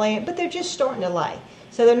both not laying, but they're just starting to lay.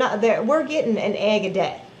 So they're not. We're getting an egg a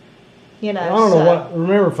day. I don't know what.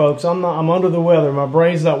 Remember, folks, I'm under the weather. My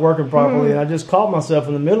brain's not working properly, and I just caught myself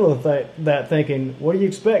in the middle of that, thinking, "What do you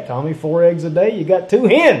expect, Tommy? 4 eggs a day? You got 2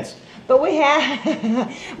 hens." But we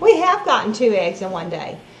have gotten 2 eggs in one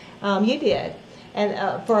day. You did.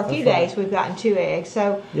 And for a few That's right. days, we've gotten 2 eggs.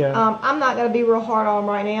 So Yeah. I'm not going to be real hard on them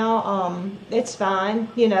right now. It's fine,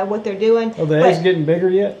 what they're doing. Are the But- eggs getting bigger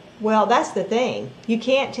yet? Well, that's the thing. You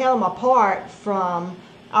can't tell them apart from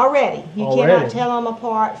already. You Already. cannot tell them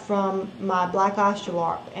apart from my black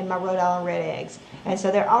Australarp and my Rhode Island red eggs. And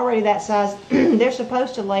so they're already that size. They're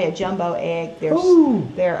supposed to lay a jumbo egg. Ooh.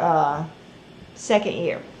 Their second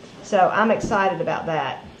year. So I'm excited about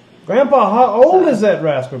that. Grandpa, how old is that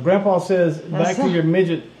rascal? Grandpa says, back to That's- your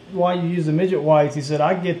midget, why you use the midget whites, he said,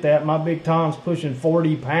 I get that. My big Tom's pushing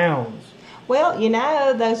 40 pounds. Well,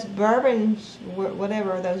 those bourbons,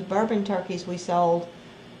 those bourbon turkeys we sold,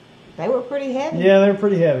 they were pretty heavy. Yeah, they're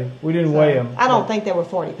pretty heavy. We didn't weigh them. I don't think they were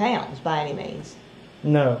 40 pounds by any means.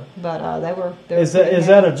 No. But they were Is pretty that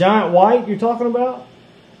heavy. a giant white you're talking about,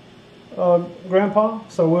 Grandpa?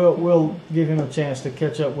 So we'll give him a chance to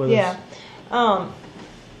catch up with Yeah. us.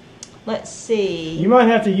 Let's see. You might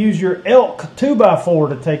have to use your elk 2x4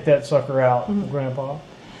 to take that sucker out, Mm-hmm. Grandpa.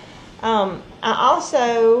 I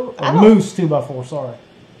also Or moose 2x4. Sorry.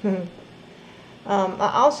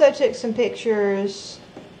 I also took some pictures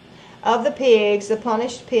of the pigs, the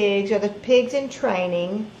punished pigs, or the pigs in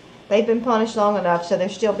training. They've been punished long enough, so they're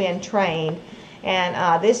still being trained.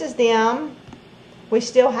 And this is them. We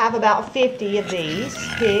still have about 50 of these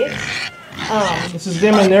pigs. This is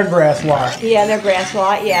them in their grass lot. Yeah, they're grass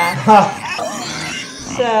lot, yeah.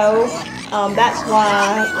 So that's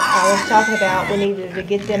why I was talking about we needed to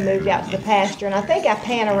get them moved out to the pasture. And I think I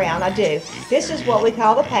pan around, I do. This is what we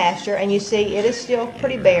call the pasture, and you see it is still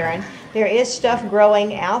pretty barren. There is stuff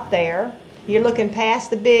growing out there. You're looking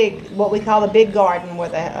past what we call the big garden where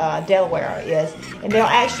the Delaware is. And they'll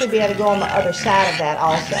actually be able to go on the other side of that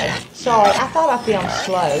also. Sorry, I thought I filmed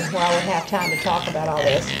slow where I would have time to talk about all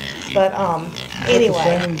this. But anyway. Is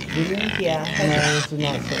that the same video? Yeah. No, this is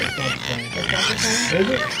not the same. It's not the same. Is that the same? Is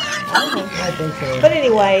it? I don't know. I think so. But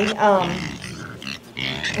anyway,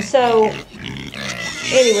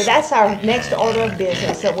 that's our next order of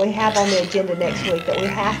business that we have on the agenda next week that we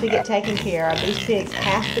have to get taken care of. These pigs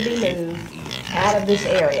have to be moved out of this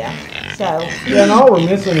area. So Yeah, and all we're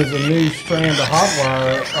missing is a new strand of hot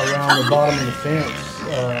wire around the bottom of the fence.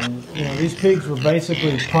 These pigs were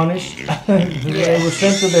basically punished. They were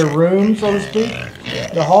sent to their room, so to speak.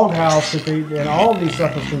 The hog house, and all of these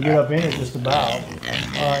suckers can get up in it just about,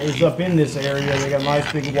 is up in this area. They got a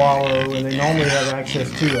nice big wallow, and they normally have access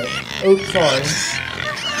to it. Oops, sorry.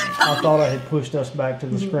 I thought I had pushed us back to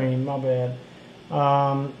the screen. My bad.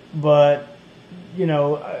 But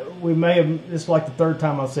we may have. It's like the third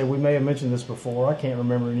time I said we may have mentioned this before. I can't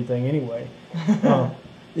remember anything anyway,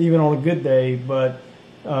 even on a good day. But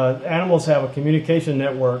animals have a communication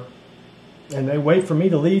network, and they wait for me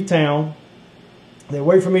to leave town. They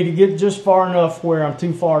wait for me to get just far enough where I'm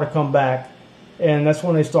too far to come back, and that's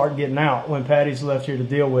when they start getting out. When Patty's left here to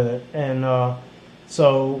deal with it, and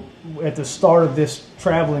so at the start of this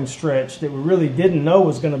traveling stretch that we really didn't know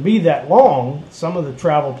was going to be that long, some of the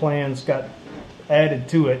travel plans got added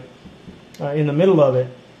to it in the middle of it.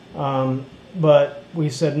 But we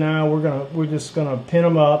said, no, we're just gonna pin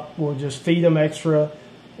them up. We'll just feed them extra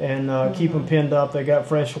and keep them pinned up. They got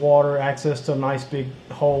fresh water, access to a nice big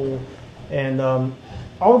hole, and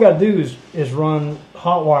all we got to do is run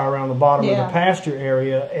hot wire around the bottom of the pasture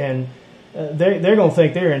area, and they're gonna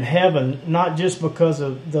think they're in heaven, not just because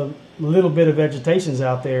of the little bit of vegetation's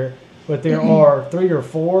out there, but there are 3 or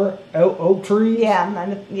 4 oak trees.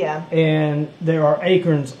 yeah. And there are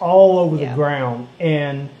acorns all over the ground.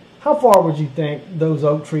 And how far would you think those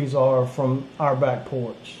oak trees are from our back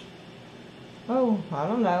porch? Oh, I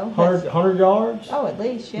don't know. 100 yards? Oh, at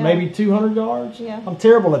least, yeah. Maybe 200 yards? Yeah. I'm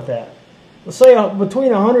terrible at that. Let's say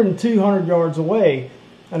between 100 and 200 yards away,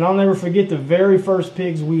 and I'll never forget the very first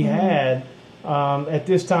pigs we had at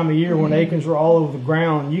this time of year when acorns were all over the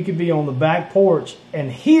ground. You could be on the back porch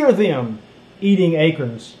and hear them eating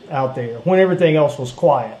acorns out there when everything else was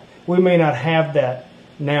quiet. We may not have that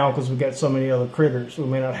now because we've got so many other critters. We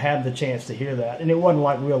may not have the chance to hear that. And it wasn't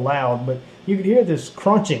like real loud, but you could hear this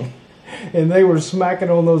crunching, and they were smacking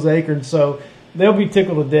on those acorns. So they'll be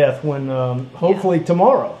tickled to death when hopefully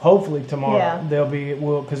tomorrow they'll be,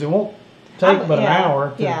 because it won't take but an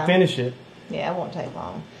hour to finish it. Yeah, it won't take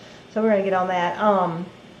long. So we're going to get on that.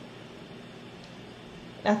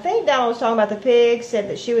 I think Donna was talking about the pigs, said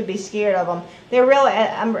that she would be scared of them. They're really,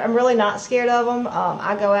 I'm really not scared of them.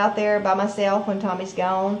 I go out there by myself when Tommy's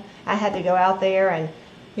gone. I had to go out there and,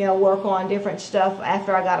 work on different stuff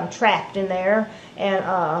after I got them trapped in there.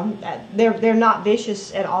 And they're not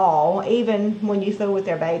vicious at all, even when you fool with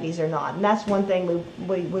their babies or not. And that's one thing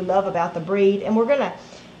we love about the breed. And we're going to,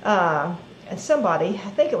 somebody, I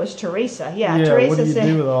think it was Teresa. Yeah, Teresa what do you said,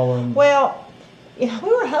 do with all of them? well, Yeah,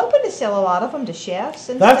 we were hoping to sell a lot of them to chefs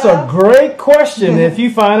and That's stuff. a great question. If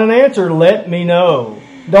you find an answer, let me know.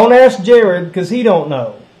 Don't ask Jared because he don't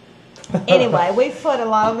know. Anyway, we've put a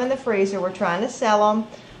lot of them in the freezer. We're trying to sell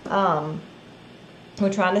them.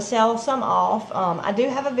 We're trying to sell some off. I do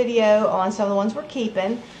have a video on some of the ones we're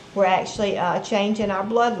keeping. We're actually changing our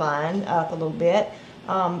bloodline up a little bit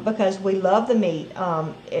because we love the meat.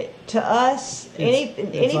 To us,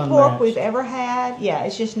 any pork we've ever had, yeah,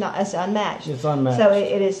 it's just not, it's unmatched. It's unmatched. So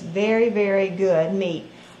it is very, very good meat.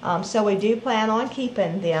 So we do plan on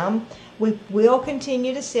keeping them. We will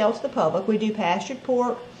continue to sell to the public. We do pastured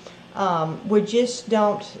pork. We just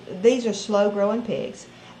don't, these are slow growing pigs.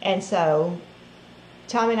 And so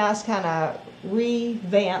Tommy and I's kind of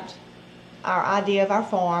revamped our idea of our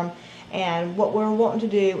farm, and what we're wanting to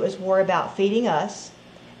do is worry about feeding us,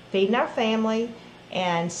 feeding our family,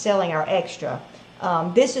 and selling our extra.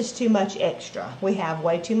 This is too much extra. We have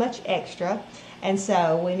way too much extra, and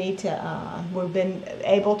so we need to, we've been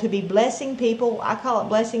able to be blessing people. I call it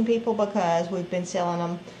blessing people because we've been selling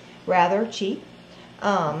them rather cheap.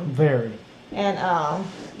 Very. And,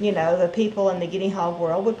 you know, the people in the guinea hog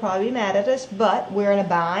world would probably be mad at us, but we're in a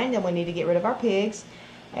bind and we need to get rid of our pigs.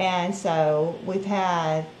 And so we've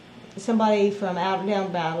had somebody from out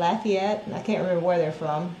down by Lafayette, and I can't remember where they're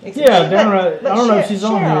from. Yeah, down right. I don't know if she's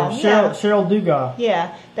on Cheryl, here. Cheryl Dugas.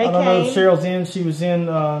 Yeah, they I don't know if came. Cheryl's in. She was in.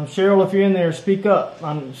 Cheryl, if you're in there, speak up.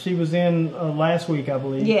 She was in last week, I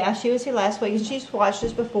believe. Yeah, she was here last week, and she's watched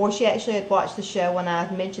us before. She actually had watched the show when I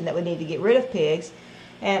mentioned that we need to get rid of pigs.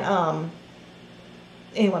 And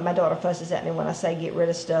anyway, my daughter fusses at me when I say get rid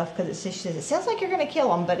of stuff because she says it sounds like you're going to kill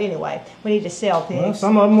them. But anyway, we need to sell pigs. Well,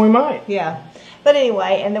 some of them we might. Yeah. But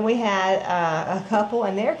anyway, and then we had a couple,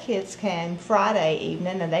 and their kids came Friday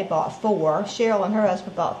evening, and they bought 4. Cheryl and her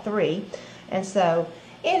husband bought 3. And so,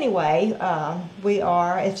 anyway,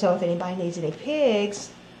 if anybody needs any pigs,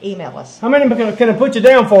 email us. How many can I put you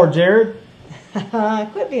down for, Jared?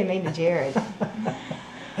 Quit being mean to Jared.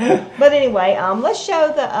 But anyway, let's show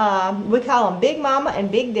we call them Big Mama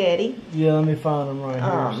and Big Daddy. Yeah, let me find them right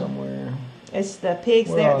here somewhere. It's the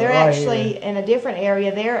pigs. They're right actually here in a different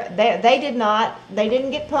area. They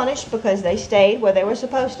didn't get punished because they stayed where they were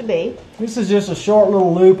supposed to be. This is just a short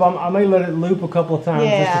little loop. I may let it loop a couple of times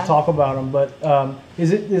just to talk about them. But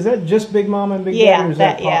is that just Big Mama and Big Daddy? Or is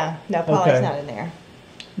that yeah. No, Polly's not in there.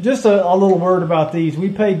 Just a little word about these. We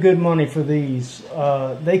paid good money for these.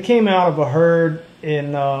 They came out of a herd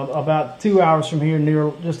in about 2 hours from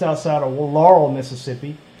here, just outside of Laurel,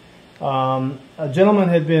 Mississippi. A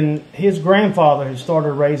gentleman his grandfather had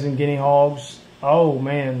started raising guinea hogs,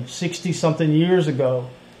 60-something years ago,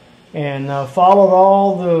 and followed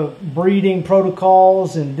all the breeding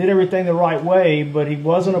protocols and did everything the right way, but he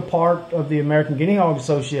wasn't a part of the American Guinea Hog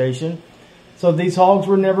Association, so these hogs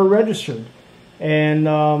were never registered. And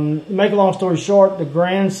make a long story short, the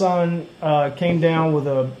grandson came down with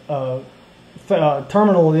a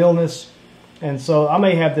terminal illness. And so I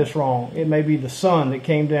may have this wrong. It may be the son that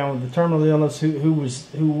came down with the terminal illness who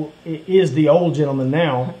is the old gentleman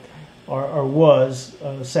now, or was.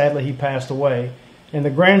 Sadly, he passed away. And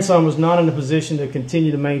the grandson was not in a position to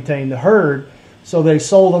continue to maintain the herd, so they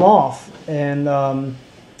sold them off. And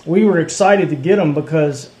we were excited to get them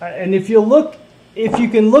because, and if you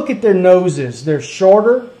can look at their noses, they're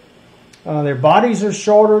shorter, their bodies are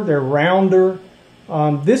shorter, they're rounder.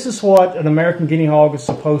 This is what an American guinea hog is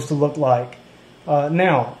supposed to look like.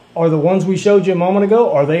 Now, are the ones we showed you a moment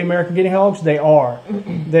ago, are they American guinea hogs? They are.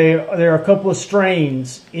 There are a couple of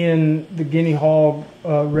strains in the guinea hog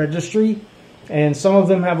registry, and some of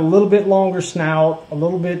them have a little bit longer snout, a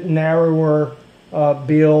little bit narrower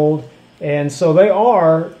build, and so they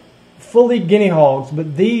are fully guinea hogs.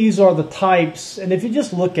 But these are the types, and if you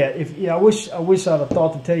just look at, I wish I'd have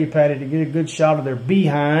thought to tell you, Patty, to get a good shot of their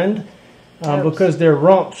behind, because their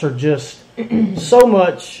rumps are just so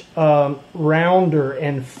much rounder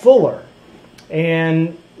and fuller.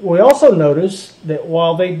 And we also notice that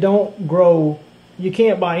while they don't grow, you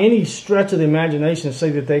can't by any stretch of the imagination say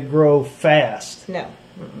that they grow fast. No.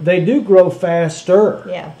 They do grow faster.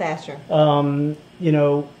 Yeah, faster. You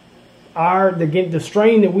know, the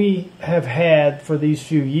strain that we have had for these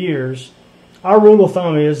few years, our rule of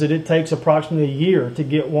thumb is that it takes approximately a year to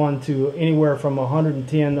get one to anywhere from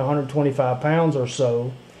 110 to 125 pounds or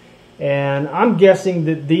so. And I'm guessing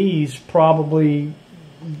that these probably,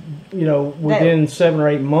 within 7 or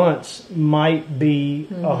 8 months might be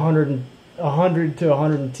 100 to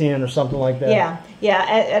 110 or something like that. Yeah.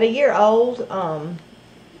 At a year old,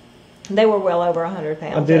 they were well over 100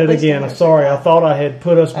 pounds. I did it again. I'm sorry. I thought I had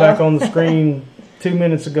put us back on the screen 2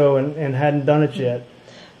 minutes ago and hadn't done it yet.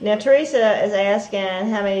 Now, Teresa is asking,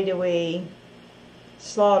 how many do we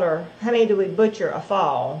slaughter? How many do we butcher a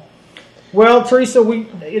fall? Well, Teresa, we,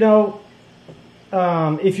 if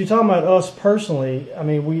you're talking about us personally, I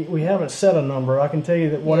mean, we haven't set a number. I can tell you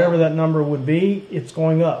that whatever that number would be, it's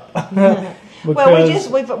going up. Well,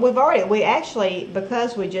 we actually,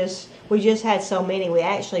 because we just had so many, we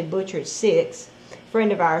actually butchered 6. A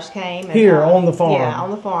friend of ours came and, here on the farm. Yeah,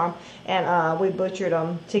 on the farm, and we butchered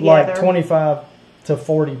them together. Like 25 to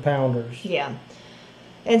 40 pounders. Yeah,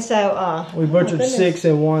 and so we butchered 6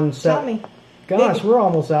 in one set. Tommy, gosh, we're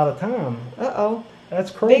almost out of time. Uh-oh.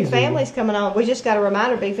 That's crazy. Big Family's coming on. We just got a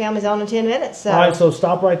reminder. Big Family's on in 10 minutes. So. All right, so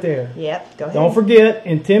stop right there. Yep, go ahead. Don't forget,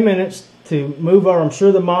 in 10 minutes, to move over. I'm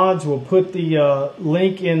sure the mods will put the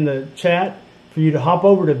link in the chat for you to hop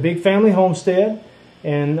over to Big Family Homestead.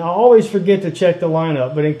 And I always forget to check the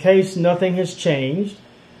lineup, but in case nothing has changed,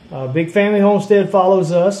 Big Family Homestead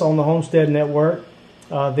follows us on the Homestead Network.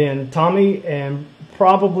 Then Tommy and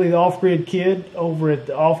probably the Off-Grid Kid over at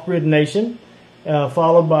the Off-Grid Nation,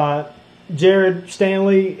 followed by Jared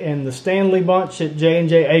Stanley and the Stanley Bunch at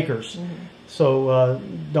J&J Acres. Mm-hmm. So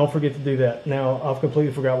don't forget to do that. Now, I've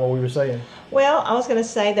completely forgot what we were saying. Well, I was going to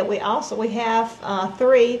say that we have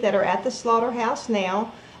 3 that are at the slaughterhouse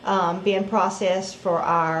now, being processed for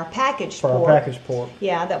our packaged pork. For our packaged pork.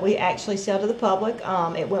 Yeah, that we actually sell to the public.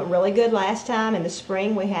 It went really good last time. In the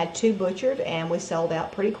spring, we had 2 butchered, and we sold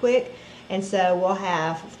out pretty quick. And so we'll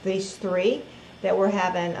have these 3 that we're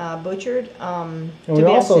having butchered. And we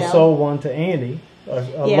also sold one to Andy,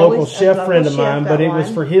 a local chef friend of mine, but it was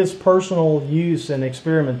for his personal use and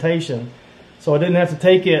experimentation. So I didn't have to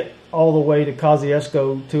take it all the way to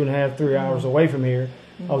Kosciuszko, 2.5, 3 hours away from here.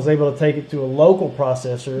 I was able to take it to a local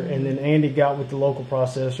processor, and then Andy got with the local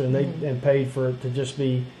processor, and they paid for it to just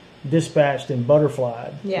be dispatched and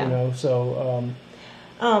butterflied. Yeah. So.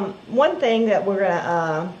 One thing that we're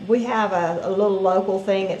gonna we have a little local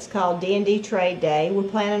thing. It's called D&D Trade Day. We're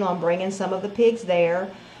planning on bringing some of the pigs there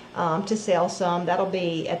to sell some. That'll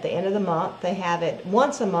be at the end of the month. They have it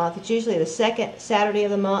once a month. It's usually the second Saturday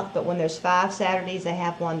of the month, but when there's 5 Saturdays, they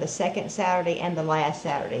have one the second Saturday and the last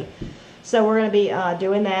Saturday. So we're going to be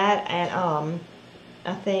doing that, and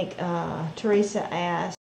I think Teresa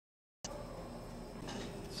asked.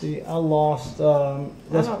 See, I lost. I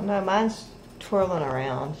don't know. Mine's twirling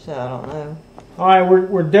around, so I don't know. All right,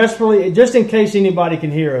 we're desperately, just in case anybody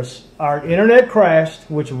can hear us, our internet crashed,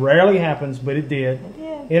 which rarely happens, but it did. It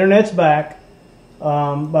did. Internet's back,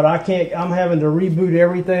 but I can't. I'm having to reboot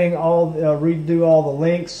everything, redo all the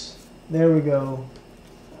links. There we go.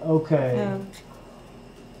 Okay.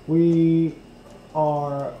 We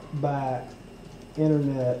are back.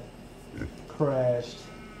 Internet crashed.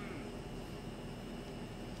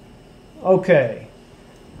 Okay.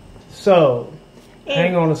 So,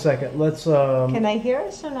 hang on a second. Let's. Can they hear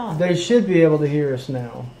us or not? They should be able to hear us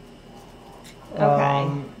now.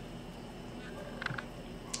 Okay.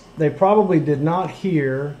 They probably did not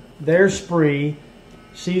hear. There's Spree.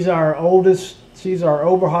 She's our oldest. She's our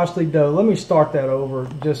Oberhasli doe. Let me start that over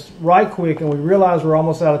just right quick, and we realize we're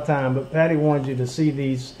almost out of time, but Patty wanted you to see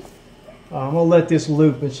these. I'm going to let this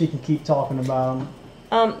loop, and she can keep talking about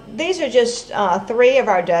them. These are just 3 of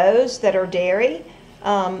our does that are dairy.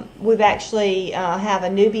 We've actually have a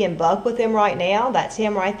Nubian buck with him right now. That's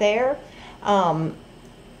him right there.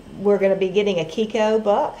 We're going to be getting a Kiko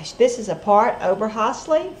buck. This is a part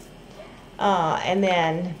Oberhasli. And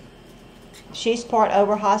then she's part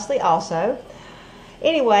Oberhasli also.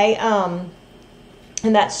 Anyway, and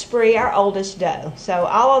that's Spree, our oldest doe. So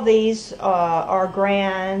all of these are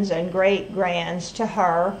grands and great grands to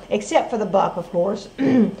her, except for the buck, of course.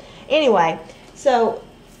 Anyway, so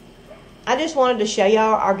I just wanted to show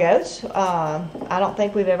y'all our goats. I don't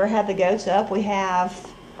think we've ever had the goats up. We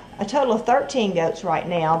have a total of 13 goats right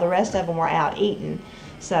now. The rest of them were out eating.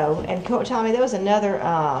 So, and Tommy, there was another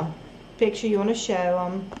picture you want to show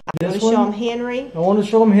them. I want to show them Henry. I want to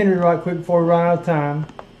show them Henry right quick before we run out of time.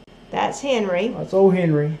 That's Henry. That's old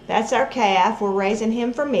Henry. That's our calf. We're raising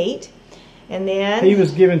him for meat. And then he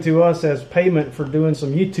was given to us as payment for doing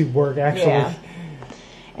some YouTube work, actually. Yeah.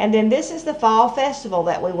 And then this is the fall festival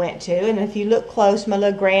that we went to. And if you look close, my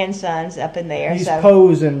little grandson's up in there. He's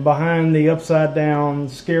posing behind the upside down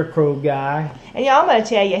scarecrow guy. And y'all, I'm going to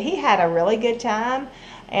tell you, he had a really good time.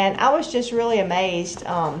 And I was just really amazed.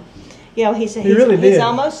 You know, he's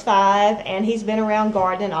almost 5, and he's been around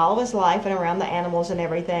gardening all of his life and around the animals and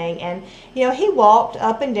everything. And, you know, he walked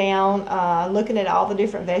up and down looking at all the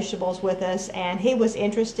different vegetables with us, and he was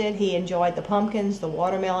interested. He enjoyed the pumpkins, the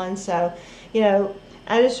watermelons. So, you know,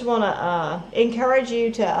 I just want to encourage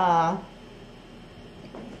you to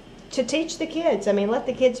to teach the kids. I mean, let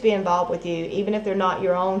the kids be involved with you, even if they're not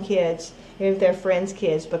your own kids, even if they're friends'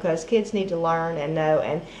 kids, because kids need to learn and know.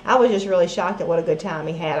 And I was just really shocked at what a good time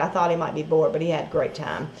he had. I thought he might be bored, but he had a great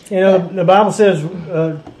time. You know, the Bible says,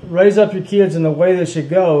 raise up your kids in the way they should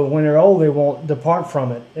go. When they're old, they won't depart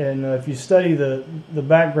from it. And if you study the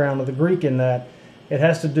background of the Greek in that, it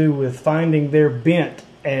has to do with finding their bent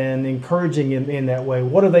and encouraging them in that way.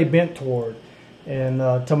 What are they bent toward? And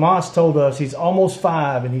Tomas told us he's almost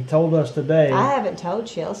 5, and he told us today. I haven't told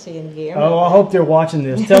Chelsea and Guillermo. Oh, I hope they're watching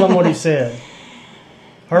this. Tell them what he said.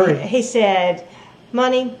 Hurry. He said,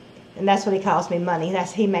 money, and that's what he calls me, money.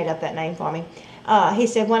 He made up that name for me. He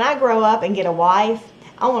said, when I grow up and get a wife,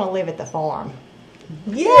 I want to live at the farm.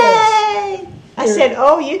 Yay! I said,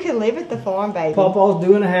 oh, you can live at the farm, baby. Papa's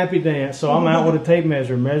doing a happy dance, so I'm out with a tape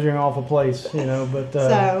measure, measuring off a place, But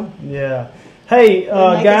yeah. Hey,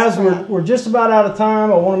 guys, we're just about out of time.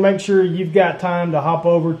 I want to make sure you've got time to hop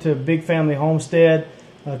over to Big Family Homestead.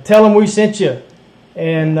 Tell them we sent you.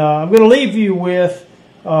 And I'm going to leave you with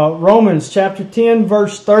Romans chapter 10,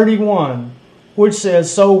 verse 31, which says,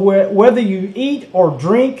 so whether you eat or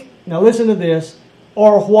drink, now listen to this,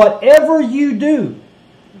 or whatever you do,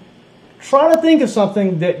 try to think of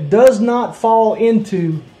something that does not fall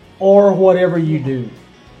into or whatever you do.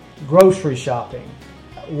 Grocery shopping,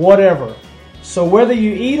 whatever. So whether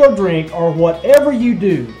you eat or drink or whatever you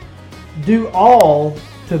do all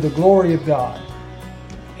to the glory of God.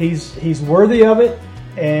 He's worthy of it.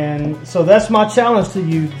 And so that's my challenge to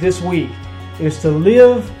you this week, is to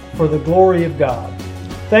live for the glory of God.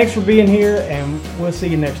 Thanks for being here, and we'll see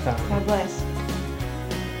you next time. God bless.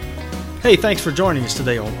 Hey, thanks for joining us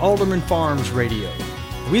today on Alderman Farms Radio.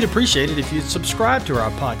 We'd appreciate it if you'd subscribe to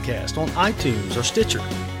our podcast on iTunes or Stitcher.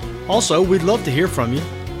 Also, we'd love to hear from you.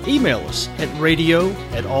 Email us at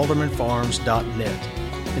radio@aldermanfarms.net.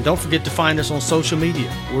 And don't forget to find us on social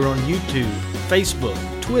media. We're on YouTube, Facebook,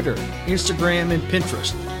 Twitter, Instagram, and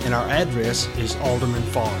Pinterest. And our address is Alderman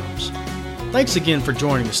Farms. Thanks again for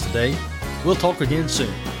joining us today. We'll talk again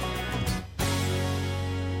soon.